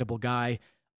a marketable guy.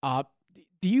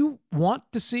 Do you want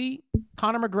to see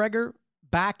Conor McGregor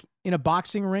back in a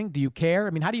boxing ring? Do you care?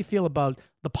 I mean, how do you feel about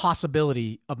the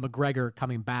possibility of McGregor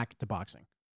coming back to boxing?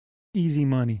 Easy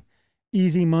money.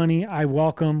 Easy money. I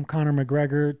welcome Conor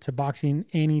McGregor to boxing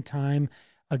anytime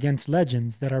against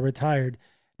legends that are retired.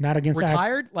 Not against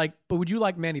retired? But would you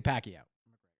like Manny Pacquiao?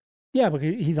 Yeah, but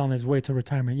he's on his way to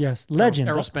retirement. Yes, legends.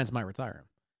 Errol Spence might retire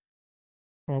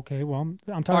him. Okay, well,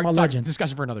 I'm talking about legends.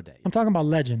 Discussion for another day. I'm talking about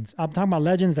legends. I'm talking about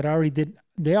legends that already did.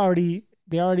 They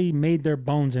already made their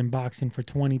bones in boxing for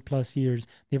 20 plus years.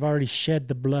 They've already shed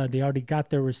the blood. They already got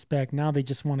their respect. Now they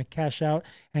just want to cash out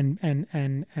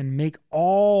and make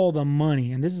all the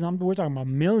money. And we're talking about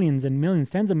millions and millions,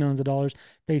 tens of millions of dollars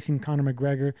facing Conor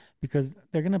McGregor because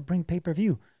they're gonna bring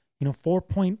pay-per-view.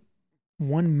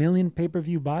 4.1 million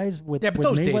pay-per-view buys with those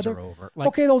Mayweather. Days are over.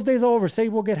 Okay, those days are over. Say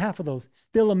we'll get half of those.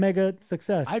 Still a mega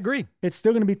success. I agree. It's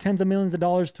still going to be tens of millions of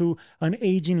dollars to an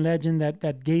aging legend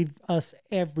that gave us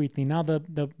everything. Now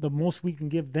the most we can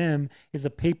give them is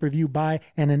a pay-per-view buy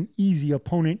and an easy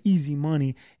opponent, easy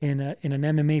money in an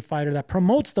MMA fighter that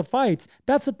promotes the fights.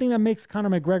 That's the thing that makes Conor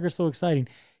McGregor so exciting.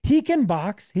 He can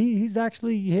box. He's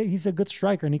a good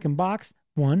striker and he can box.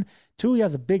 1, 2, he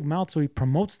has a big mouth, so he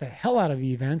promotes the hell out of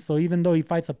events. So even though he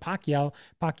fights a Pacquiao,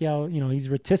 he's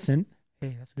reticent.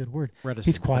 Hey, that's a good word. Reticent,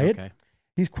 he's quiet. Okay.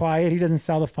 He's quiet. He doesn't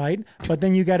sell the fight. But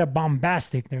then you got a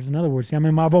bombastic. There's another word. See, I'm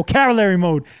in my vocabulary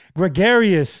mode.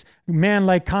 Gregarious man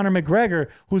like Conor McGregor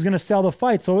who's going to sell the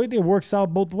fight. So it works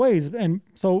out both ways. And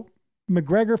so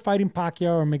McGregor fighting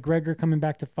Pacquiao or McGregor coming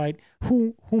back to fight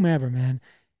whomever, man.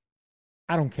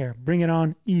 I don't care. Bring it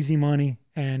on. Easy money.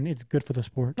 And it's good for the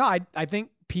sport. No, I think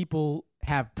people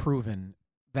have proven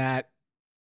that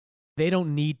they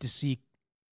don't need to see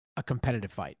a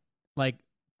competitive fight. Like,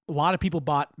 a lot of people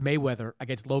bought Mayweather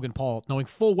against Logan Paul, knowing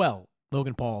full well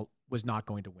Logan Paul was not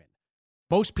going to win.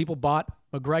 Most people bought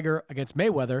McGregor against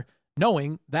Mayweather,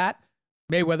 knowing that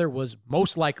Mayweather was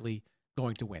most likely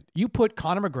going to win. You put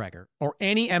Conor McGregor or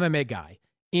any MMA guy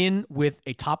in with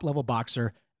a top-level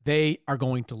boxer, they are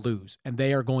going to lose, and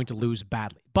they are going to lose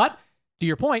badly. But to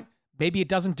your point, maybe it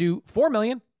doesn't do 4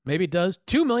 million. Maybe it does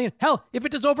 2 million. Hell, if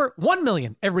it does over 1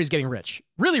 million, everybody's getting rich,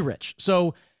 really rich.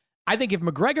 So I think if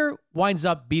McGregor winds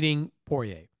up beating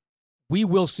Poirier, we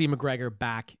will see McGregor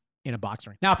back in a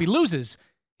boxing ring. Now, if he loses,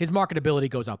 his marketability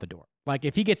goes out the door. Like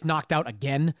if he gets knocked out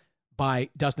again by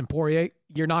Dustin Poirier,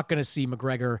 you're not going to see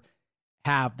McGregor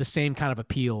have the same kind of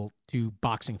appeal to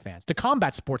boxing fans, to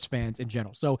combat sports fans in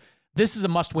general. So this is a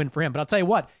must-win for him. But I'll tell you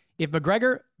what, if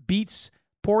McGregor beats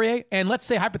Poirier, and let's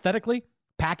say hypothetically,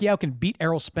 Pacquiao can beat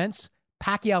Errol Spence,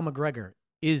 Pacquiao-McGregor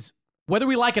is, whether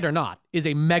we like it or not, is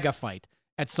a mega fight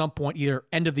at some point, either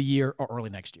end of the year or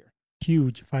early next year.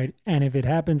 Huge fight. And if it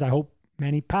happens, I hope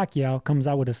Manny Pacquiao comes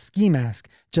out with a ski mask,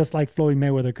 just like Floyd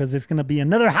Mayweather, because it's going to be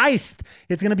another heist.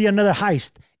 It's going to be another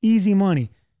heist. Easy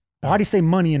money. Or how do you say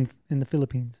money in the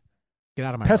Philippines? Get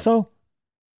out of my Peso? room.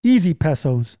 Easy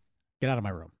pesos. Get out of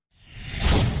my room.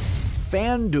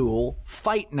 FanDuel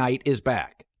Fight Night is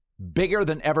back, bigger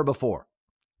than ever before.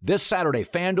 This Saturday,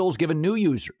 FanDuel's giving new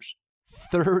users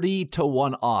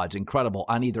 30-1 odds, incredible,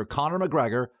 on either Conor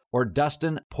McGregor or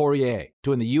Dustin Poirier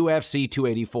to win the UFC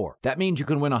 284. That means you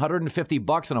can win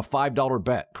 $150 on a $5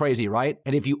 bet. Crazy, right?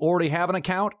 And if you already have an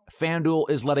account, FanDuel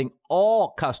is letting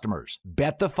all customers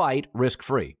bet the fight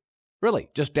risk-free. Really,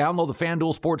 just download the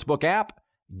FanDuel Sportsbook app,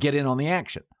 get in on the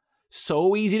action.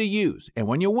 So easy to use, and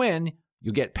when you win,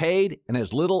 you get paid in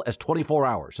as little as 24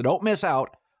 hours. So don't miss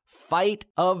out. Fight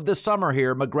of the summer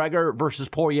here, McGregor versus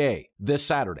Poirier, this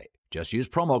Saturday. Just use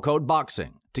promo code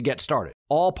BOXING to get started.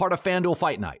 All part of FanDuel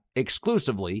Fight Night,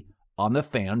 exclusively on the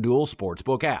FanDuel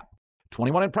Sportsbook app.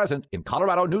 21 and present in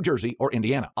Colorado, New Jersey, or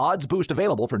Indiana. Odds boost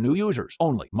available for new users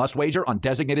only. Must wager on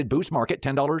designated boost market,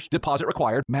 $10. Deposit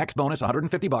required. Max bonus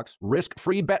 $150.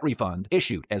 Risk-free bet refund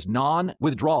issued as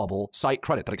non-withdrawable site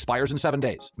credit that expires in 7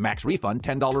 days. Max refund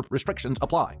 $10. Restrictions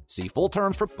apply. See full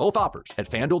terms for both offers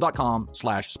at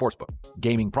FanDuel.com/sportsbook.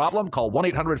 Gaming problem? Call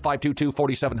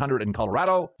 1-800-522-4700 in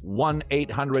Colorado,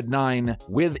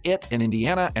 1-800-9-WITH-IT in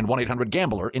Indiana, and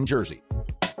 1-800-GAMBLER in Jersey.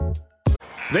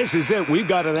 This is it. We've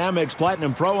got an Amex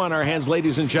Platinum Pro on our hands,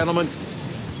 ladies and gentlemen.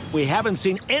 We haven't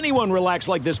seen anyone relax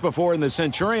like this before in the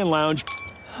Centurion Lounge.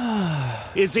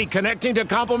 Is he connecting to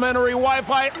complimentary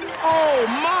Wi-Fi? Oh,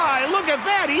 my. Look at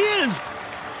that. He is.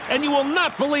 And you will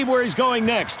not believe where he's going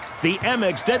next. The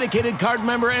Amex dedicated card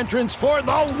member entrance for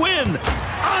the win.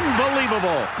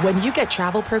 Unbelievable. When you get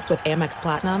travel perks with Amex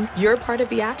Platinum, you're part of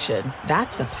the action.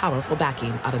 That's the powerful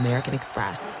backing of American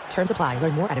Express. Terms apply.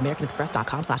 Learn more at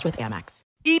americanexpress.com/withAmex.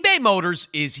 eBay Motors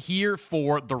is here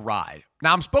for the ride.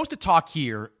 Now, I'm supposed to talk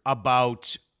here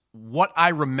about what I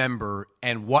remember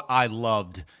and what I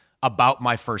loved about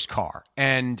my first car.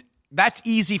 And that's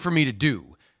easy for me to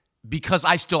do because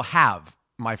I still have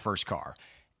my first car.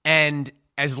 And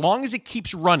as long as it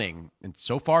keeps running, and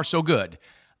so far so good,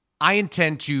 I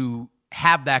intend to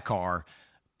have that car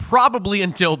probably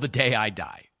until the day I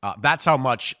die. That's how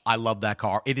much I love that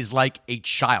car. It is like a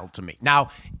child to me. Now,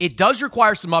 it does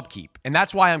require some upkeep, and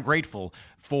that's why I'm grateful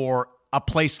for a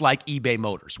place like eBay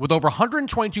Motors. With over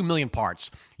 122 million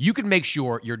parts, you can make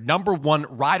sure your number one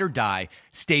ride or die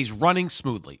stays running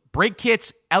smoothly. Brake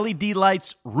kits, LED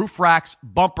lights, roof racks,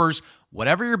 bumpers,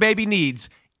 whatever your baby needs,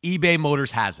 eBay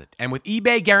Motors has it. And with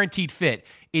eBay Guaranteed Fit,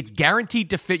 it's guaranteed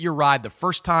to fit your ride the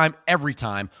first time, every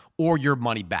time, or your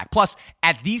money back. Plus,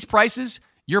 at these prices,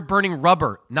 you're burning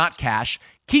rubber, not cash.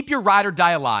 Keep your ride or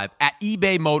die alive at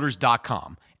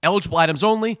ebaymotors.com. Eligible items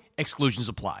only. Exclusions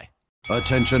apply.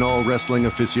 Attention all wrestling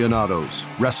aficionados.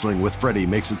 Wrestling with Freddie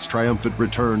makes its triumphant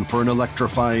return for an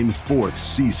electrifying 4th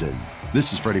season.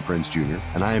 This is Freddie Prinze Jr.,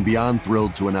 and I am beyond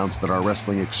thrilled to announce that our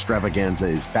wrestling extravaganza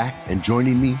is back, and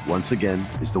joining me once again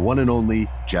is the one and only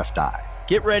Jeff Dye.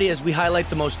 Get ready as we highlight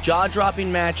the most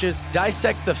jaw-dropping matches,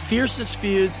 dissect the fiercest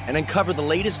feuds, and uncover the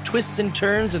latest twists and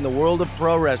turns in the world of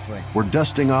pro wrestling. We're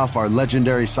dusting off our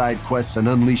legendary side quests and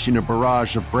unleashing a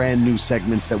barrage of brand new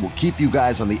segments that will keep you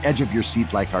guys on the edge of your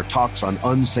seat like our talks on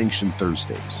Unsanctioned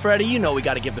Thursdays. Freddie, you know we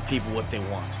got to give the people what they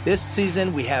want. This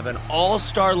season, we have an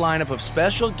all-star lineup of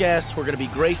special guests who are going to be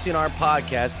gracing our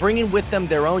podcast, bringing with them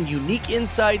their own unique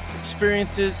insights,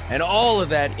 experiences, and all of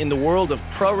that in the world of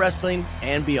pro wrestling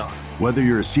and beyond. Whether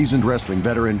you're a seasoned wrestling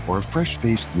veteran or a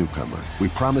fresh-faced newcomer, we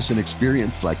promise an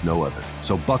experience like no other.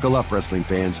 So buckle up, wrestling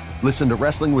fans. Listen to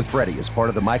Wrestling with Freddie as part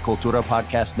of the My Cultura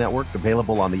Podcast Network,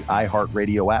 available on the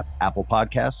iHeartRadio app, Apple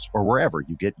Podcasts, or wherever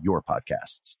you get your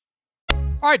podcasts.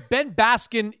 All right, Ben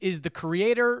Baskin is the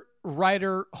creator,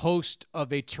 writer, host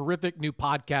of a terrific new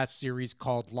podcast series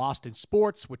called Lost in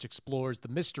Sports, which explores the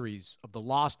mysteries of the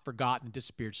lost, forgotten,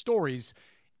 disappeared stories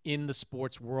in the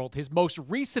sports world. His most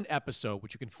recent episode,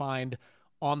 which you can find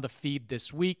on the feed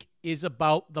this week, is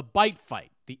about the Bite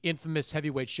Fight, the infamous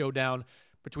heavyweight showdown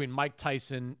between Mike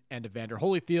Tyson and Evander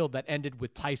Holyfield that ended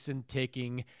with Tyson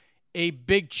taking a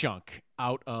big chunk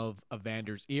out of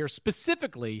Evander's ear.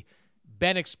 Specifically,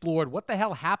 Ben explored what the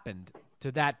hell happened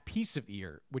to that piece of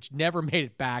ear, which never made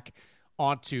it back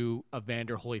onto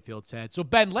Evander Holyfield's head. So,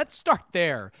 Ben, let's start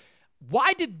there.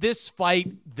 Why did this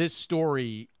fight, this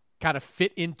story, kind of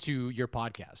fit into your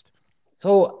podcast?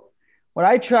 So what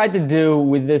I tried to do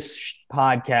with this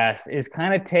podcast is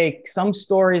kind of take some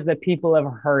stories that people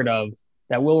have heard of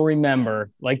that we'll remember,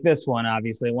 like this one,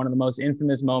 obviously, one of the most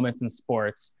infamous moments in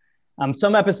sports.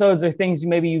 Some episodes are things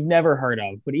maybe you've never heard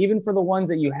of, but even for the ones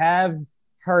that you have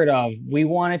heard of, we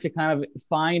wanted to kind of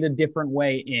find a different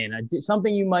way in,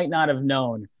 something you might not have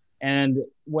known. And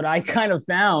what I kind of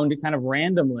found, kind of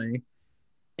randomly,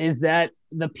 is that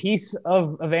the piece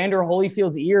of Evander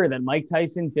Holyfield's ear that Mike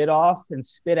Tyson bit off and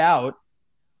spit out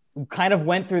kind of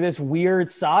went through this weird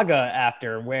saga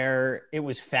after, where it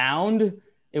was found,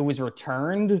 it was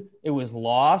returned, it was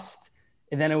lost,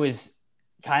 and then it was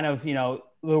kind of,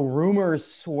 the rumors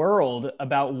swirled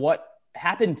about what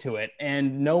happened to it.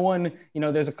 And no one,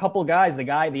 there's a couple guys, the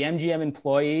MGM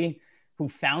employee who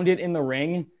found it in the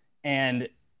ring, and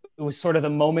it was sort of the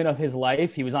moment of his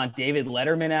life. He was on David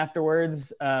Letterman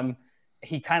afterwards.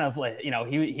 He kind of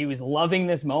he was loving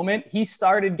this moment. He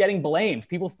started getting blamed.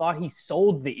 People thought he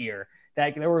sold the ear,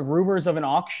 that there were rumors of an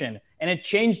auction, and it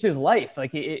changed his life.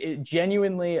 Like it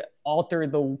genuinely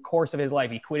altered the course of his life.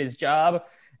 He quit his job,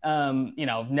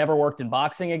 never worked in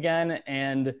boxing again.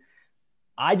 And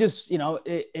I just,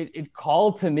 it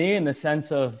called to me in the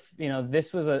sense of,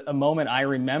 this was a moment I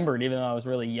remembered, even though I was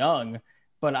really young,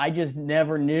 but I just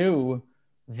never knew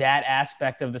that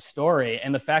aspect of the story.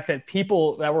 And the fact that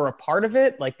people that were a part of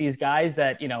it, like these guys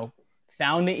that,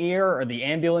 found the ear, or the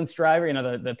ambulance driver,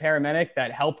 the paramedic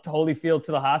that helped Holyfield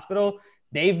to the hospital,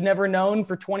 they've never known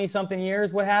for 20 something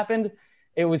years what happened.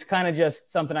 It was kind of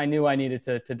just something I knew I needed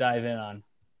to dive in on.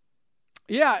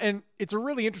 Yeah. And it's a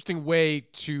really interesting way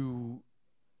to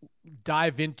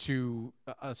dive into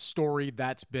a story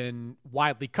that's been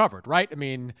widely covered, right? I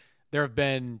mean, there have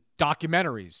been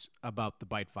documentaries about the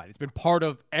Bite Fight. It's been part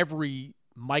of every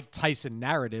Mike Tyson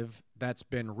narrative that's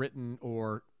been written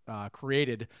or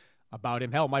created about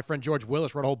him. Hell, my friend George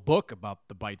Willis wrote a whole book about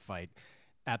the Bite Fight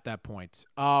at that point.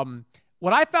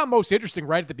 What I found most interesting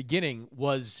right at the beginning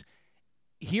was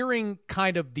hearing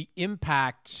kind of the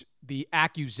impact the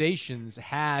accusations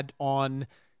had on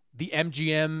the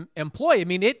MGM employee. I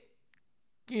mean, it,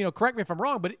 correct me if I'm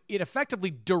wrong, but it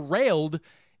effectively derailed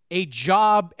a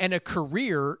job and a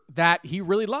career that he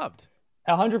really loved.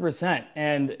 100%.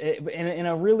 And in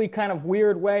a really kind of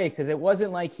weird way, because it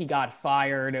wasn't like he got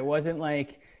fired. It wasn't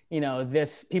like,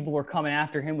 people were coming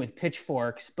after him with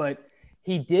pitchforks, but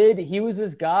he was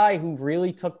this guy who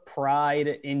really took pride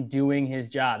in doing his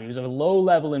job. He was a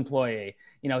low-level employee.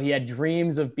 He had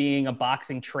dreams of being a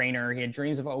boxing trainer. He had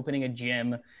dreams of opening a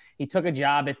gym. He took a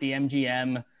job at the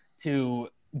MGM to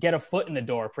get a foot in the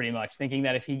door, pretty much, thinking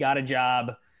that if he got a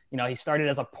job, he started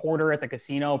as a porter at the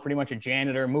casino, pretty much a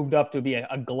janitor, moved up to be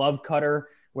a glove cutter,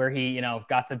 where he,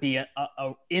 got to be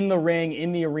in the ring,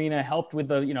 in the arena, helped with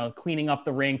the, cleaning up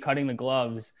the ring, cutting the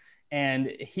gloves.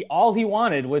 And all he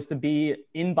wanted was to be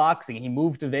in boxing. He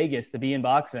moved to Vegas to be in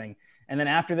boxing. And then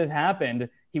after this happened,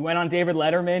 he went on David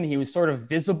Letterman. He was sort of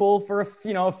visible for a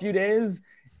few days.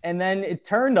 And then it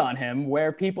turned on him,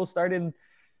 where people started,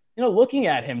 looking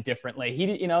at him differently.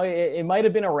 It might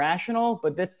have been irrational,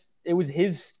 but it was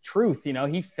his truth.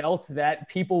 He felt that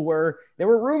there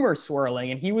were rumors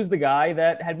swirling, and he was the guy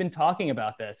that had been talking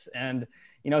about this. And,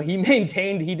 he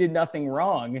maintained he did nothing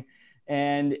wrong.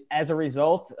 And as a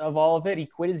result of all of it, he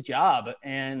quit his job,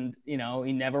 and, he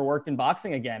never worked in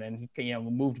boxing again. And he,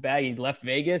 moved back, he left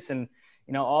Vegas, and,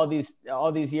 all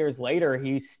these years later,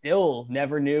 he still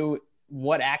never knew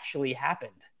what actually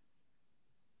happened.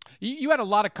 You had a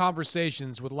lot of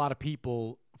conversations with a lot of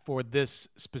people for this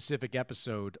specific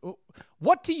episode.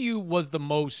 What to you was the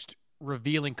most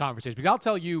revealing conversation? Because I'll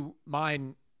tell you,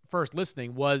 mine first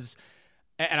listening was,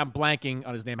 and I'm blanking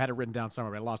on his name, I had it written down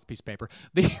somewhere, but I lost a piece of paper.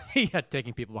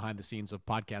 Taking people behind the scenes of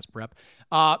podcast prep.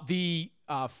 The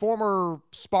former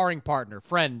sparring partner,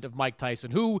 friend of Mike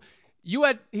Tyson, who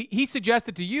he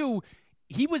suggested to you,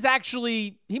 he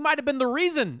might have been the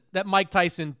reason that Mike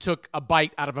Tyson took a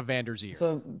bite out of Evander's ear.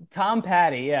 So Tom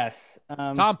Patty, yes.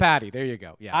 Tom Patty, there you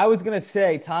go. Yeah. I was going to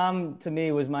say Tom to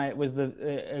me was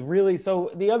really,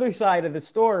 so the other side of the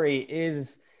story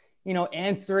is,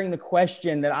 answering the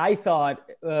question that I thought,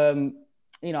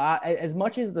 as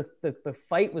much as the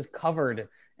fight was covered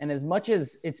and as much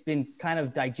as it's been kind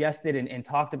of digested and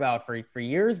talked about for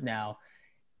years now,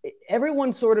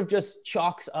 everyone sort of just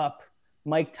chalks up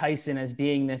Mike Tyson as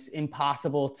being this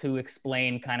impossible to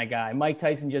explain kind of guy. Mike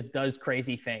Tyson just does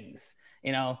crazy things,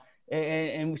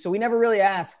 and so we never really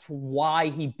asked why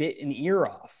he bit an ear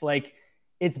off. Like,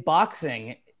 it's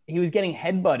boxing. He was getting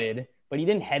headbutted, but he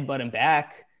didn't headbutt him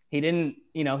back. He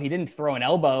didn't throw an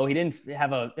elbow. He didn't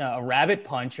have a rabbit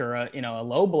punch or a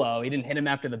low blow. He didn't hit him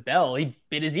after the bell. He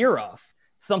bit his ear off,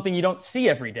 something you don't see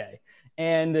every day.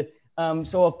 And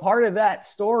so a part of that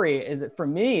story is that, for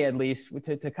me, at least,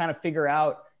 to kind of figure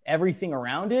out everything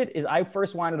around it, is I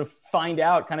first wanted to find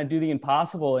out, kind of do the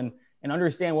impossible and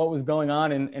understand what was going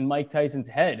on in Mike Tyson's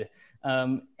head.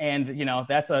 And,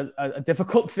 that's a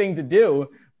difficult thing to do.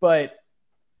 But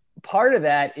part of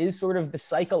that is sort of the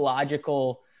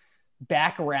psychological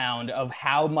background of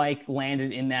how Mike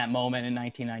landed in that moment in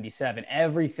 1997.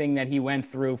 Everything that he went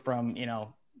through from,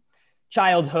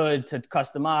 childhood to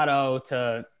Cus D'Amato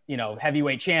to,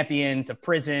 heavyweight champion to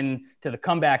prison to the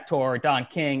comeback tour, Don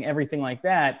King, everything like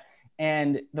that.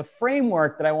 And the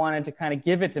framework that I wanted to kind of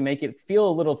give it to make it feel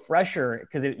a little fresher,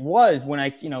 because it was when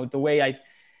the way I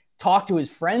talked to his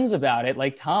friends about it,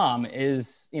 like Tom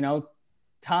is,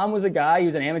 Tom was a guy, he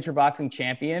was an amateur boxing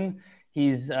champion.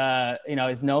 He's,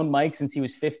 has known Mike since he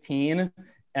was 15.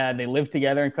 They lived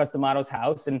together in Cus D'Amato's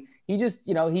house. And he just,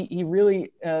 he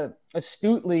really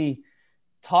astutely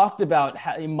talked about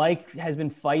how Mike has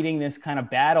been fighting this kind of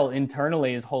battle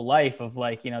internally his whole life of,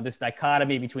 like, this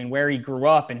dichotomy between where he grew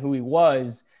up and who he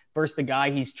was versus the guy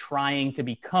he's trying to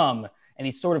become. And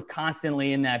he's sort of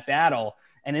constantly in that battle.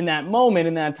 And in that moment,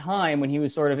 in that time, when he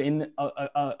was sort of in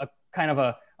a kind of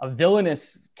a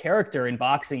villainous character in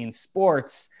boxing and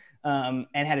sports, and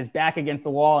had his back against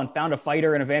the wall and found a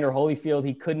fighter in Evander Holyfield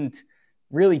he couldn't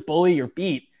really bully or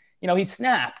beat, he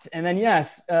snapped. And then,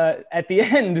 yes, at the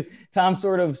end, Tom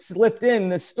sort of slipped in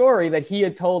this story that he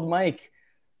had told Mike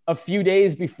a few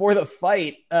days before the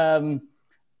fight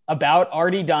about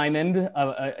Artie Diamond,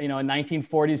 a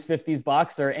 1940s, 50s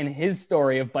boxer, and his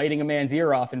story of biting a man's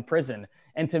ear off in prison.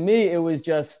 And to me, it was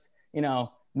just,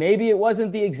 maybe it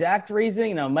wasn't the exact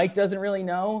reason, Mike doesn't really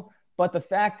know, but the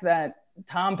fact that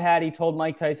Tom Patty told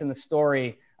Mike Tyson the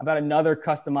story about another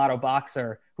Cus D'Amato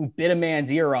boxer who bit a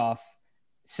man's ear off,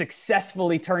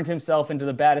 successfully turned himself into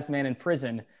the baddest man in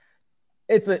prison.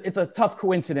 It's a tough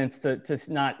coincidence to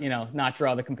not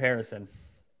draw the comparison.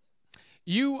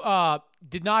 You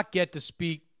did not get to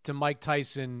speak to Mike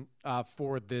Tyson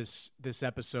for this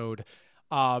episode.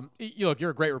 Look,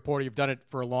 you're a great reporter. You've done it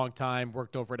for a long time,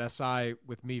 worked over at SI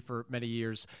with me for many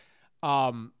years.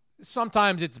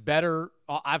 sometimes it's better,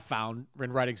 I've found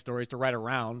in writing stories, to write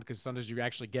around, because sometimes you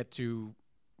actually get to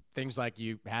things like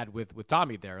you had with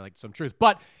Tommy there, like some truth.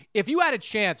 But if you had a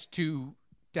chance to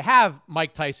have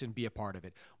Mike Tyson be a part of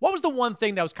it, what was the one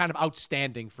thing that was kind of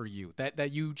outstanding for you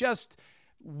that you just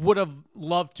would have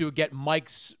loved to get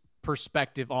Mike's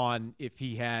perspective on if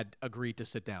he had agreed to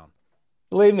sit down?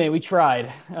 Believe me, we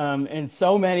tried in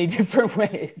so many different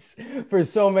ways for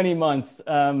so many months.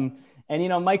 And,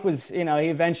 Mike was, he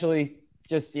eventually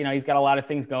just, he's got a lot of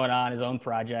things going on, his own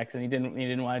projects, and he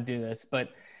didn't want to do this. But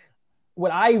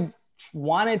what I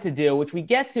wanted to do, which we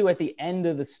get to at the end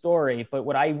of the story, but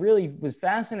what I really was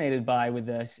fascinated by with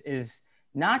this is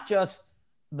not just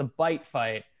the bite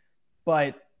fight,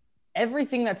 but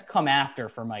everything that's come after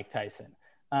for Mike Tyson.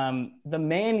 The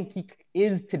man he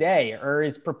is today, or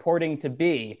is purporting to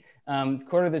be,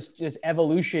 sort of this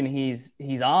evolution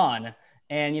he's on.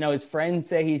 And, his friends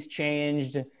say he's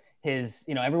changed.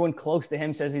 Everyone close to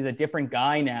him says he's a different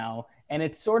guy now. And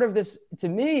it's sort of this, to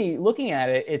me, looking at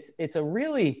it, it's a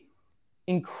really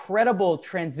incredible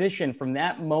transition from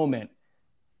that moment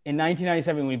in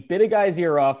 1997 when he bit a guy's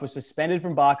ear off, was suspended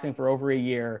from boxing for over a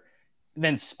year,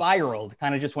 then spiraled,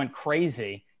 kind of just went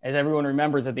crazy, as everyone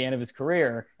remembers at the end of his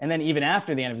career, and then even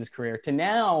after the end of his career, to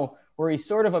now where he's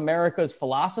sort of America's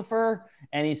philosopher,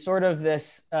 and he's sort of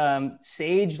this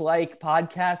sage-like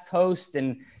podcast host.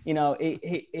 And,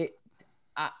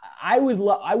 I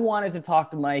wanted to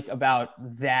talk to Mike about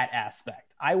that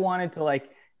aspect. I wanted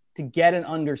to get an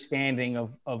understanding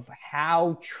of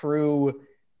how true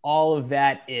all of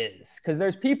that is. Because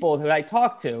there's people who I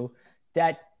talk to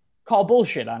that call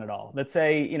bullshit on it all, that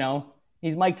say,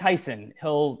 he's Mike Tyson.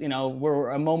 We're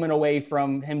a moment away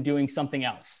from him doing something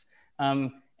else.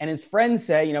 And his friends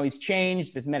say, he's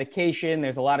changed, there's medication,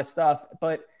 there's a lot of stuff.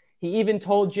 But he even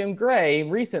told Jim Gray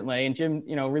recently, and Jim,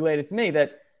 related to me,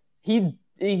 that he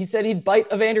said he'd bite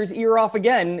Evander's ear off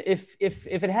again if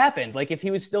it happened. Like, if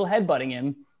he was still headbutting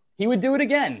him, he would do it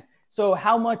again. So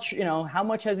how much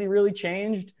has he really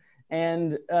changed?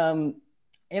 And,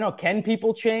 can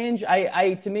people change?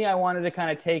 To me, I wanted to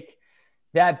kind of take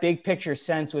that big picture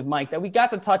sense with Mike that we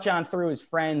got to touch on through his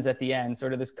friends at the end,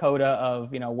 sort of this coda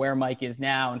of, where Mike is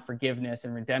now and forgiveness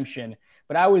and redemption.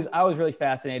 But I was really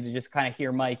fascinated to just kind of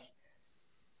hear Mike,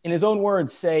 in his own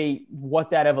words, say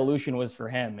what that evolution was for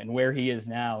him and where he is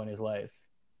now in his life.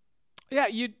 Yeah,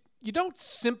 you don't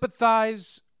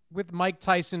sympathize with Mike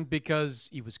Tyson because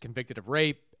he was convicted of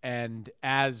rape. And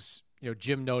as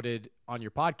Jim noted on your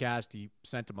podcast, he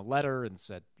sent him a letter and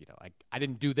said, I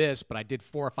didn't do this, but I did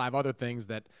 4 or 5 other things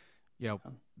that,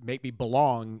 make me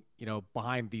belong,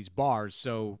 behind these bars.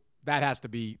 So that has to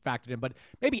be factored in. But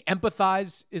maybe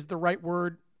empathize is the right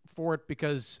word for it,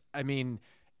 because,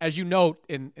 as you note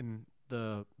in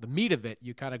the meat of it,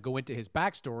 you kind of go into his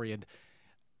backstory, and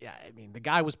the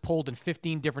guy was pulled in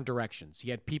 15 different directions.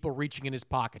 He had people reaching in his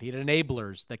pocket. He had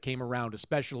enablers that came around,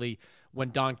 especially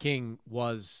when Don King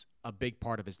was a big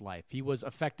part of his life. He was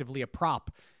effectively a prop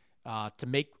to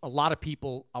make a lot of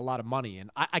people a lot of money.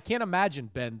 And I can't imagine,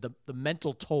 Ben, the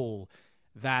mental toll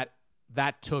that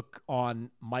took on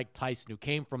Mike Tyson, who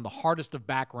came from the hardest of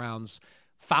backgrounds,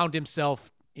 found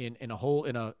himself in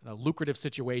a lucrative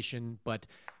situation, but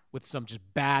with some just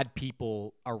bad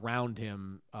people around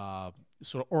him,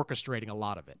 sort of orchestrating a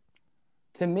lot of it.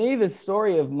 To me, the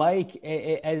story of Mike,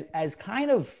 as kind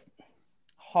of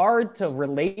hard to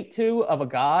relate to of a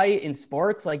guy in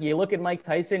sports, like you look at Mike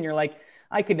Tyson, you're like,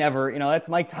 I could never, that's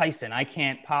Mike Tyson. I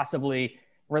can't possibly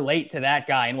relate to that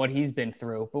guy and what he's been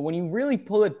through. But when you really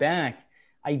pull it back,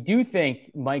 I do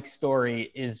think Mike's story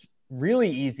is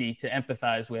really easy to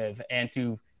empathize with and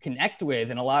to connect with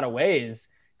in a lot of ways.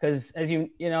 Because as you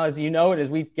know, as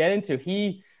we get into,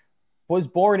 he was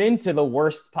born into the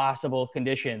worst possible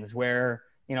conditions where,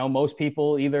 most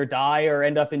people either die or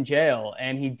end up in jail.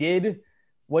 And he did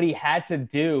what he had to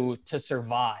do to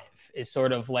survive, is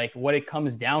sort of like what it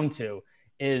comes down to.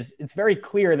 Is it's very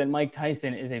clear that Mike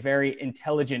Tyson is a very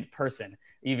intelligent person.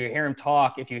 If you hear him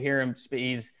talk, if you hear him speak,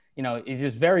 he's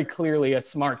just very clearly a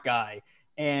smart guy.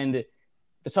 And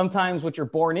sometimes what you're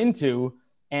born into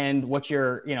and what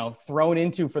you're, thrown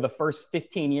into for the first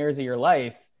 15 years of your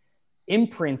life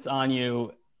imprints on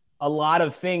you a lot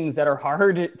of things that are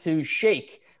hard to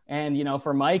shake. And,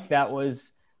 for Mike, that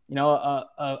was,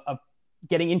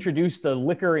 getting introduced to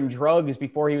liquor and drugs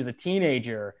before he was a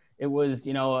teenager. It was,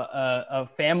 a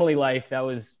family life that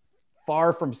was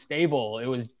far from stable. It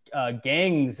was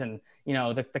gangs and,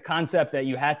 the concept that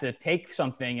you had to take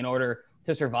something in order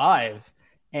to survive.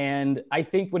 And I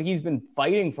think what he's been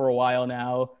fighting for a while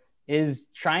now is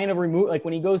trying to remove, like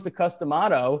when he goes to Cus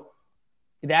D'Amato,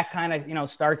 that kind of,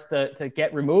 starts to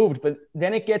get removed, but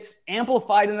then it gets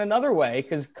amplified in another way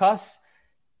because Cuss,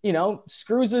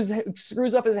 screws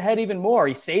up his head even more.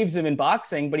 He saves him in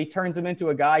boxing, but he turns him into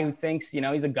a guy who thinks,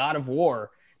 he's a god of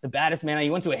war, the baddest man. He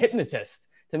went to a hypnotist.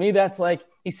 To me, that's like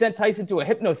he sent Tyson to a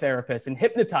hypnotherapist and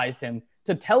hypnotized him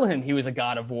to tell him he was a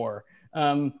god of war.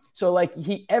 So like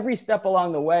every step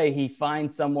along the way, he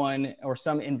finds someone or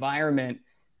some environment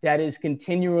that is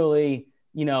continually,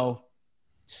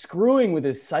 screwing with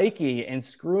his psyche and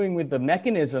screwing with the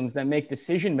mechanisms that make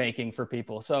decision-making for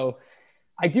people. So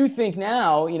I do think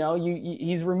now,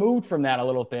 he's removed from that a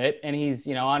little bit, and he's,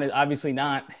 obviously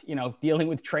not, dealing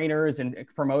with trainers and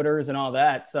promoters and all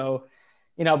that. So,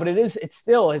 but it's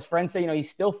still, his friends say, he's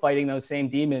still fighting those same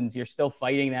demons. You're still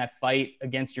fighting that fight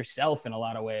against yourself in a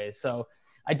lot of ways. So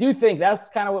I do think that's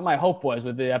kind of what my hope was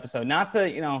with the episode, not to,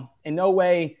 in no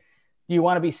way do you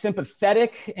want to be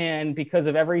sympathetic and because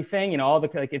of everything,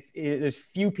 there's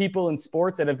few people in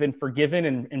sports that have been forgiven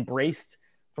and embraced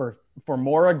for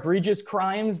more egregious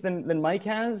crimes than Mike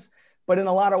has. But in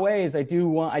a lot of ways, I did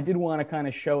want to kind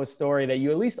of show a story that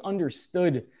you at least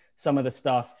understood some of the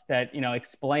stuff that,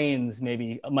 explains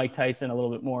maybe Mike Tyson a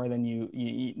little bit more than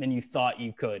you thought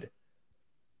you could.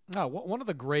 No, one of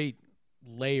the great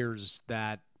layers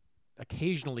that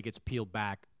occasionally gets peeled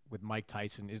back with Mike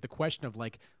Tyson is the question of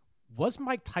like, was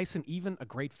Mike Tyson even a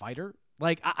great fighter?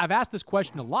 Like, I've asked this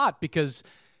question a lot because,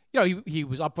 he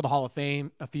was up for the Hall of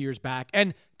Fame a few years back,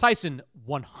 and Tyson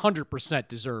 100%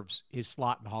 deserves his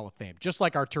slot in the Hall of Fame. Just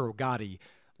like Arturo Gatti,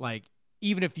 like,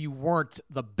 even if you weren't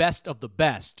the best of the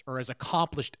best or as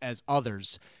accomplished as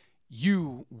others,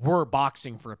 you were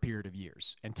boxing for a period of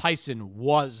years. And Tyson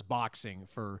was boxing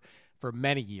for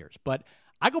many years. But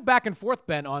I go back and forth,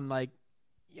 Ben, on like,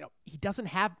 he doesn't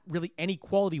have really any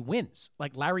quality wins.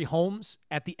 Like Larry Holmes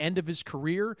at the end of his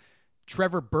career,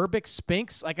 Trevor Berbick,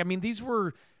 Spinks. Like, I mean, these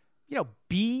were,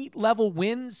 B-level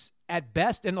wins at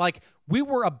best. And like, we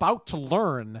were about to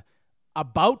learn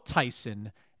about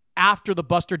Tyson after the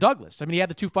Buster Douglas. I mean, he had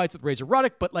the 2 fights with Razor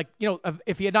Ruddock, but like,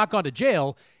 if he had not gone to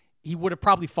jail, he would have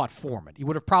probably fought Foreman. He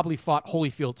would have probably fought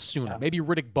Holyfield sooner. Yeah. Maybe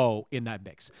Riddick Bowe in that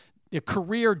mix.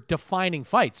 Career-defining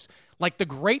fights. Like the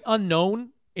great unknown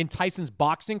in Tyson's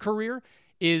boxing career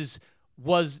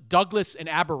was Douglas an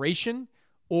aberration,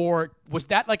 or was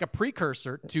that like a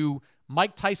precursor to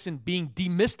Mike Tyson being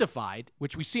demystified,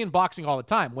 which we see in boxing all the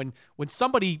time. When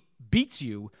somebody beats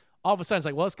you, all of a sudden it's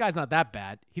like, well, this guy's not that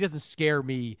bad. He doesn't scare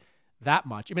me that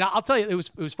much. I mean, I'll tell you, it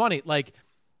was funny. Like,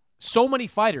 so many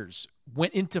fighters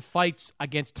went into fights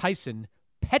against Tyson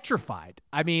petrified.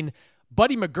 I mean,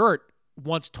 Buddy McGirt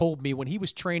once told me when he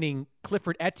was training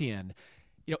Clifford Etienne,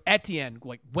 Etienne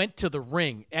went to the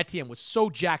ring. Etienne was so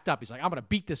jacked up. He's like, I'm going to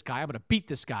beat this guy. I'm going to beat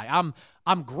this guy.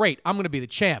 I'm great. I'm going to be the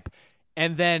champ.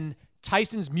 And then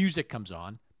Tyson's music comes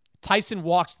on. Tyson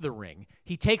walks to the ring.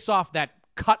 He takes off that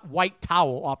cut white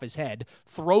towel off his head,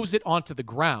 throws it onto the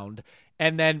ground.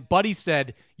 And then Buddy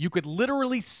said you could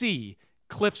literally see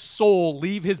Cliff's soul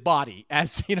leave his body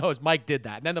as Mike did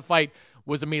that. And then the fight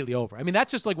was immediately over. I mean,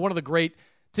 that's just like one of the great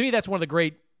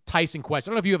Tyson questions. I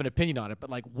don't know if you have an opinion on it,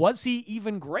 but like, was he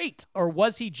even great? Or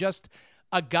was he just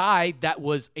a guy that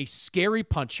was a scary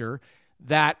puncher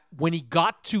that when he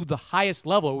got to the highest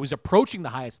level, or was approaching the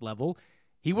highest level,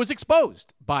 he was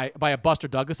exposed by a Buster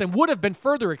Douglas and would have been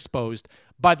further exposed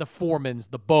by the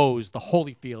Foremans, the Bowes, the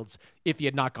Holyfields if he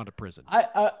had not gone to prison?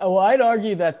 I'd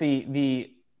argue that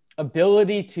the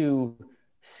ability to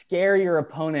scare your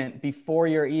opponent before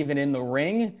you're even in the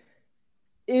ring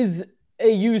is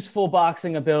a useful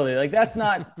boxing ability. Like, that's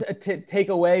not to take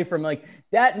away from, like,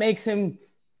 that makes him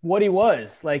what he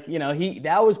was. Like,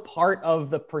 that was part of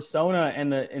the persona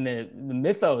and the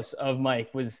mythos of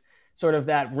Mike, was sort of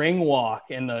that ring walk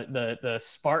and the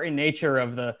Spartan nature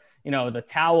of the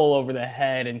towel over the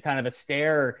head and kind of the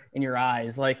stare in your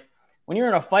eyes. Like, when you're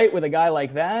in a fight with a guy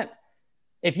like that,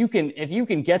 if you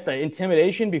can get the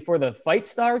intimidation before the fight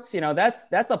starts,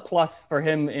 that's a plus for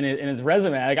him in his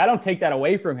resume. Like, I don't take that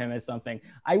away from him as something.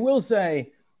 I will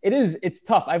say it's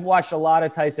tough. I've watched a lot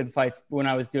of Tyson fights when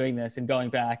I was doing this and going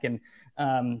back, and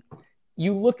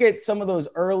you look at some of those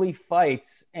early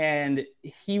fights, and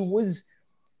he was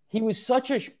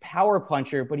such a power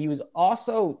puncher, but he was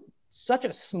also such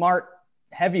a smart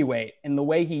heavyweight in the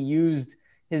way he used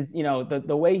his,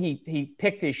 the way he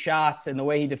picked his shots and the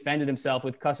way he defended himself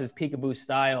with Cuss's peekaboo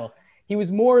style. He was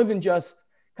more than just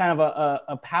kind of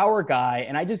a power guy.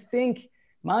 And I just think,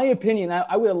 my opinion,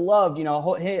 I would have loved,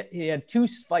 he had 2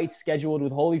 fights scheduled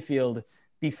with Holyfield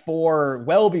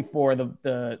well before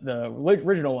the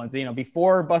original ones,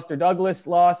 before Buster Douglas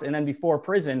lost and then before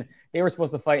prison. They were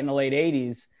supposed to fight in the late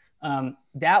 80s.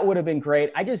 That would have been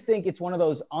great. I just think it's one of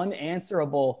those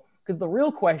unanswerable, because the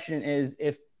real question is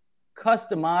if Cus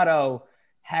D'Amato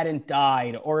hadn't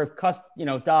died, or if Cus,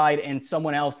 died and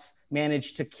someone else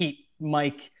managed to keep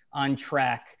Mike on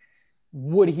track,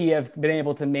 would he have been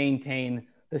able to maintain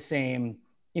the same,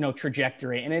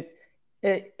 trajectory? And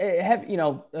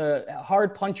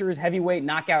hard punchers, heavyweight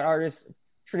knockout artists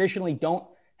traditionally don't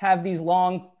have these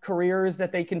long careers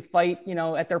that they can fight,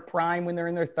 at their prime when they're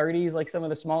in their 30s, like some of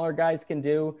the smaller guys can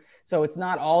do. So it's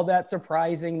not all that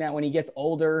surprising that when he gets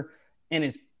older and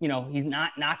is, he's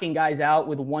not knocking guys out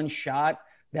with one shot,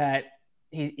 that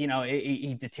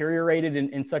he deteriorated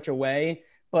in such a way.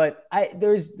 But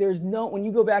there's no, when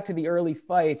you go back to the early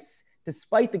fights,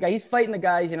 despite the guy, he's fighting the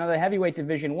guys, the heavyweight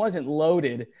division wasn't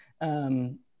loaded.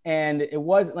 And it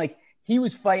wasn't like he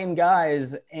was fighting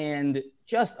guys and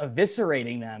just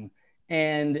eviscerating them.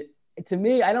 And to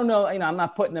me, I don't know, I'm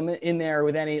not putting them in there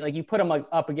with any, like you put them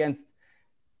up against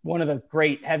one of the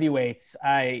great heavyweights,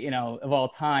 of all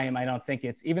time. I don't think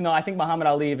it's, even though I think Muhammad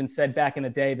Ali even said back in the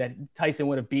day that Tyson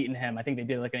would have beaten him. I think they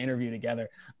did like an interview together.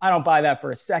 I don't buy that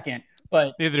for a second,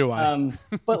 but neither do I.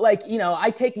 But you got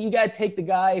to take the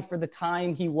guy for the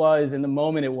time he was and the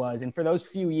moment it was. And for those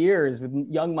few years with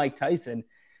young Mike Tyson,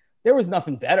 there was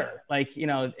nothing better.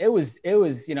 It was,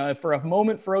 for a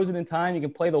moment frozen in time, you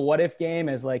can play the what if game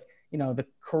as the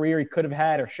career he could have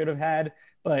had or should have had.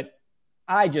 But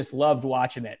I just loved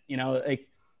watching it.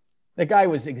 The guy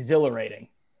was exhilarating.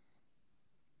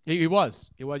 He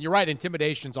was. You're right.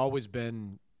 Intimidation's always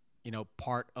been,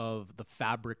 part of the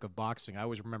fabric of boxing. I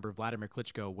always remember Vladimir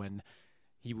Klitschko when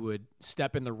he would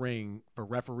step in the ring for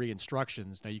referee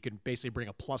instructions. Now you can basically bring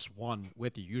a +1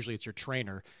 with you. Usually it's your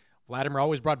trainer. Vladimir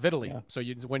always brought Vitaly. Yeah. So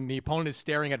when the opponent is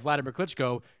staring at Vladimir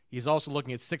Klitschko, he's also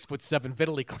looking at 6'7"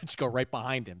 Vitaly Klitschko right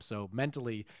behind him. So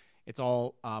mentally, it's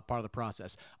all part of the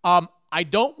process. I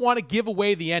don't want to give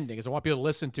away the ending because I want people to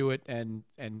listen to it and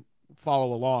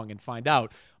follow along and find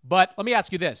out. But let me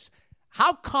ask you this.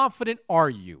 How confident are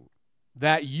you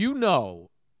that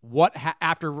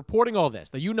after reporting all this,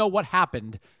 that what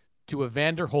happened to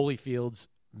Evander Holyfield's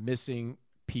missing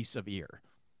piece of ear?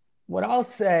 What I'll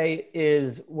say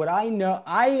is what I know.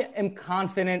 I am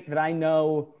confident that I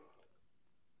know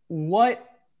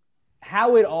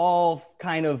how it all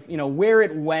kind of, where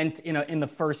it went in the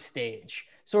first stage,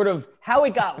 sort of how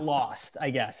it got lost,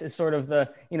 I guess, is sort of the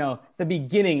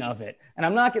beginning of it. And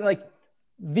I'm not going to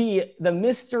the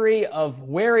mystery of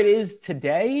where it is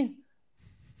today.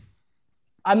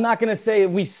 I'm not going to say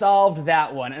we solved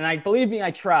that one. And believe me,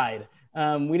 I tried.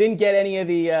 We didn't get any of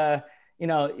the,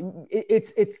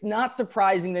 it's not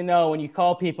surprising to know when you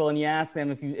call people and you ask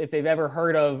them if they've ever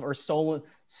heard of or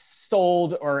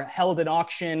sold or held an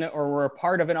auction or were a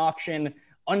part of an auction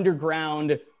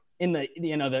underground in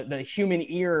the human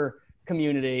ear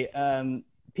community.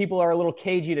 People are a little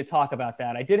cagey to talk about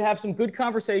that. I did have some good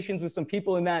conversations with some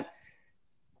people in that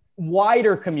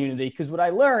wider community, because what I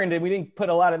learned, and we didn't put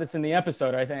a lot of this in the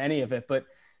episode, I think any of it, but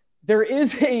there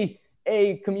is a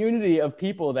community of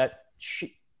people that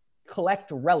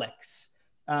collect relics,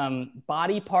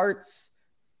 body parts,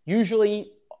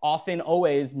 usually, often,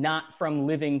 always not from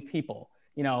living people,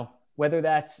 whether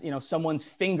that's, someone's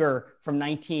finger from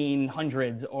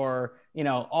 1900s or,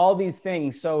 all these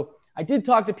things. So I did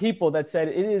talk to people that said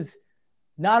it is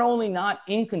not only not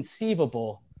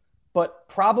inconceivable, but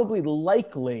probably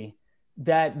likely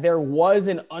that there was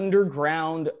an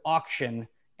underground auction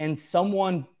and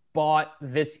someone bought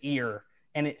this ear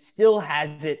and it still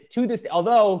has it to this day.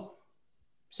 Although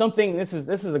this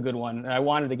is a good one. I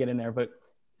wanted to get in there, but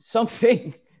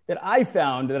something that I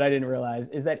found that I didn't realize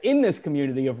is that in this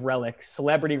community of relics,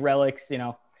 celebrity relics,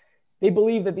 they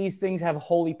believe that these things have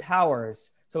holy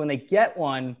powers. So when they get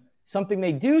one, something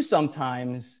they do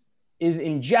sometimes is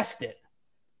ingest it.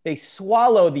 They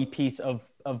swallow the piece of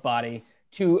body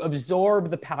to absorb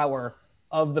the power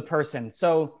of the person.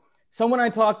 So someone I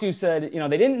talked to said,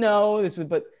 they didn't know this,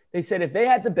 but they said if they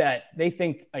had to bet, they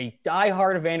think a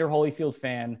diehard Evander Holyfield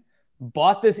fan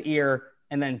bought this ear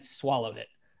and then swallowed it,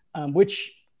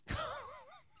 which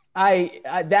it's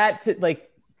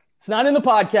not in the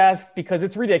podcast because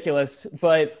it's ridiculous,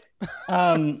 but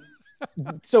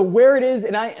so where it is,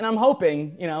 and I'm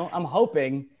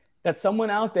hoping, that someone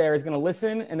out there is going to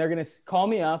listen and they're going to call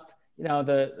me up,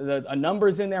 the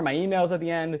number's in there, my email's at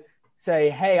the end, say,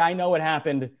 hey, I know what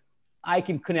happened. I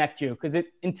can connect you. Because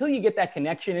until you get that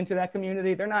connection into that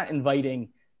community, they're not inviting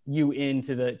you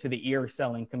into the ear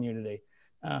selling community.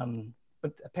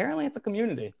 But apparently it's a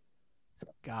community.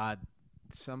 God,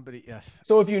 somebody.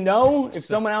 So if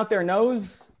someone out there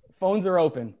knows, phones are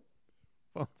open.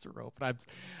 Phones are open.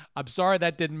 I'm sorry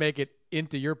that didn't make it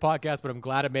into your podcast, but I'm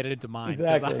glad I made it into mine.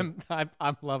 Exactly.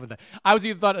 I'm loving that. I was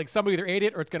either thought like somebody either ate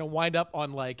it or it's going to wind up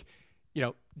on like,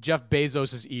 Jeff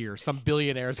Bezos's ear. Some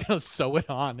billionaire is going to sew it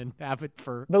on and have it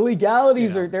for the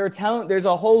legalities are they're telling. There's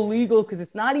a whole legal because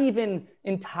it's not even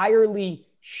entirely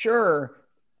sure.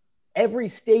 Every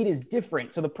state is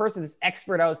different. So the person, this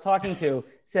expert I was talking to,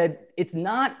 said it's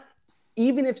not.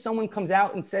 Even if someone comes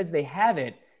out and says they have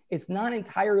it, it's not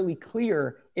entirely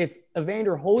clear if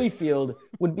Evander Holyfield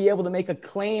would be able to make a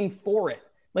claim for it.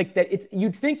 Like that,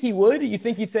 you'd think he would. You'd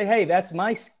think he'd say, "Hey, that's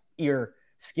my ear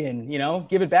skin.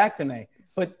 Give it back to me."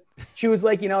 But she was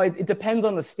like, it depends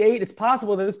on the state. It's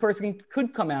possible that this person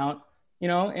could come out,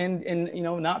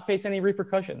 and not face any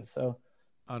repercussions. So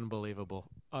unbelievable.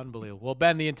 Well,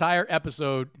 Ben, the entire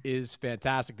episode is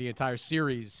fantastic. The entire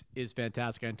series is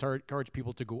fantastic. I encourage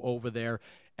people to go over there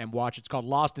and watch. It's called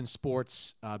Lost in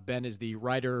Sports. Ben is the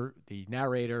writer, the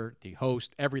narrator, the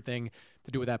host, everything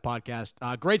to do with that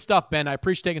podcast. Great stuff, Ben. I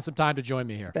appreciate taking some time to join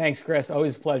me here. Thanks, Chris.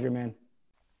 Always a pleasure, man.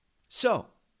 So,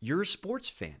 you're a sports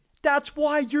fan. That's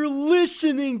why you're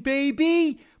listening,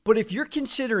 baby. But if you're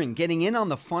considering getting in on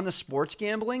the fun of sports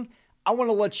gambling, I want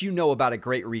to let you know about a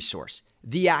great resource,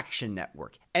 the Action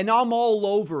Network. And I'm all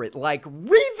over it like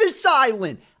Revis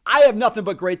Island. I have nothing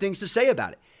but great things to say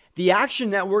about it. The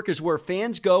Action Network is where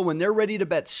fans go when they're ready to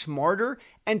bet smarter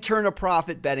and turn a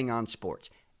profit betting on sports.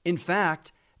 In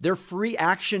fact, their free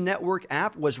Action Network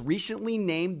app was recently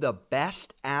named the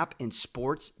best app in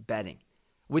sports betting.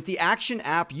 With the Action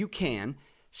app, you can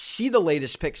see the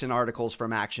latest picks and articles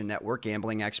from Action Network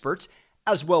gambling experts,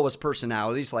 as well as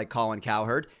personalities like Colin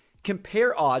Cowherd,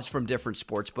 compare odds from different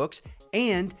sports books,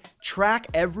 and track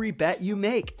every bet you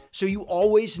make so you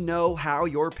always know how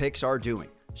your picks are doing.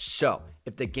 So,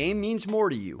 if the game means more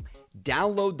to you,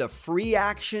 download the free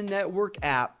Action Network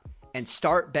app and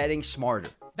start betting smarter.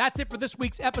 That's it for this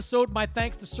week's episode. My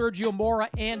thanks to Sergio Mora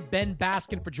and Ben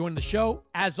Baskin for joining the show.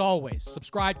 As always,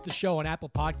 subscribe to the show on Apple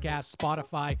Podcasts,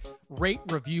 Spotify, rate,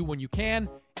 review when you can,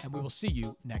 and we will see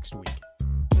you next week.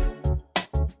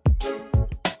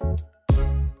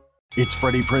 It's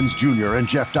Freddie Prinze Jr. and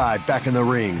Jeff Dye back in the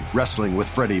ring. Wrestling with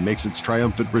Freddie makes its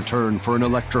triumphant return for an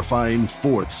electrifying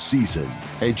 4th season.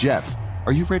 Hey, Jeff,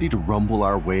 are you ready to rumble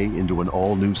our way into an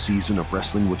all-new season of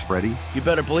Wrestling with Freddie? You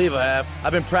better believe I have.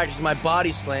 I've been practicing my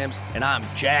body slams, and I'm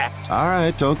jacked. All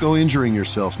right, don't go injuring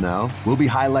yourself now. We'll be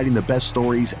highlighting the best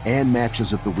stories and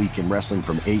matches of the week in wrestling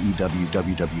from AEW,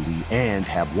 WWE, and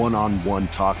have one-on-one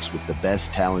talks with the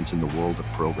best talents in the world of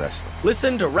pro wrestling.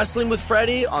 Listen to Wrestling with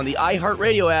Freddie on the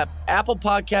iHeartRadio app, Apple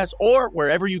Podcasts, or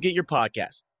wherever you get your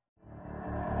podcasts.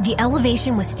 The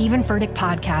Elevation with Stephen Furtick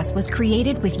podcast was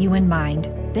created with you in mind.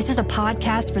 This is a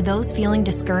podcast for those feeling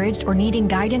discouraged or needing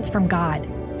guidance from God.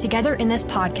 Together in this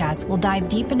podcast, we'll dive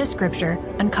deep into Scripture,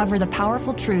 uncover the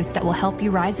powerful truths that will help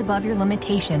you rise above your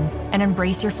limitations and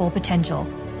embrace your full potential.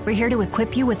 We're here to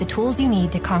equip you with the tools you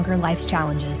need to conquer life's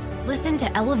challenges. Listen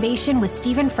to Elevation with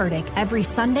Stephen Furtick every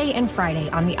Sunday and Friday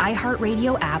on the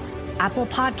iHeartRadio app, Apple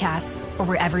Podcasts, or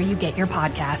wherever you get your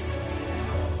podcasts.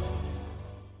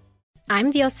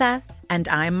 I'm Diosa. And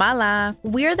I'm Mala.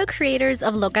 We're the creators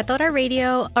of Locatora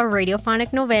Radio, a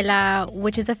radiophonic novela,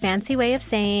 which is a fancy way of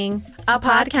saying a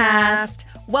podcast.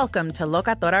 Welcome to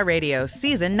Locatora Radio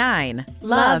Season 9.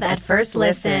 Love at First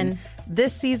Listen.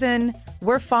 This season,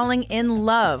 we're falling in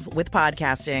love with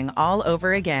podcasting all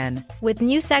over again. With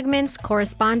new segments,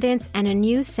 correspondence, and a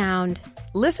new sound.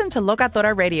 Listen to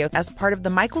Locatora Radio as part of the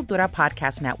My Cultura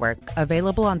Podcast Network,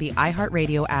 available on the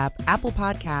iHeartRadio app, Apple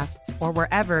Podcasts, or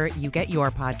wherever you get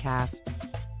your podcasts.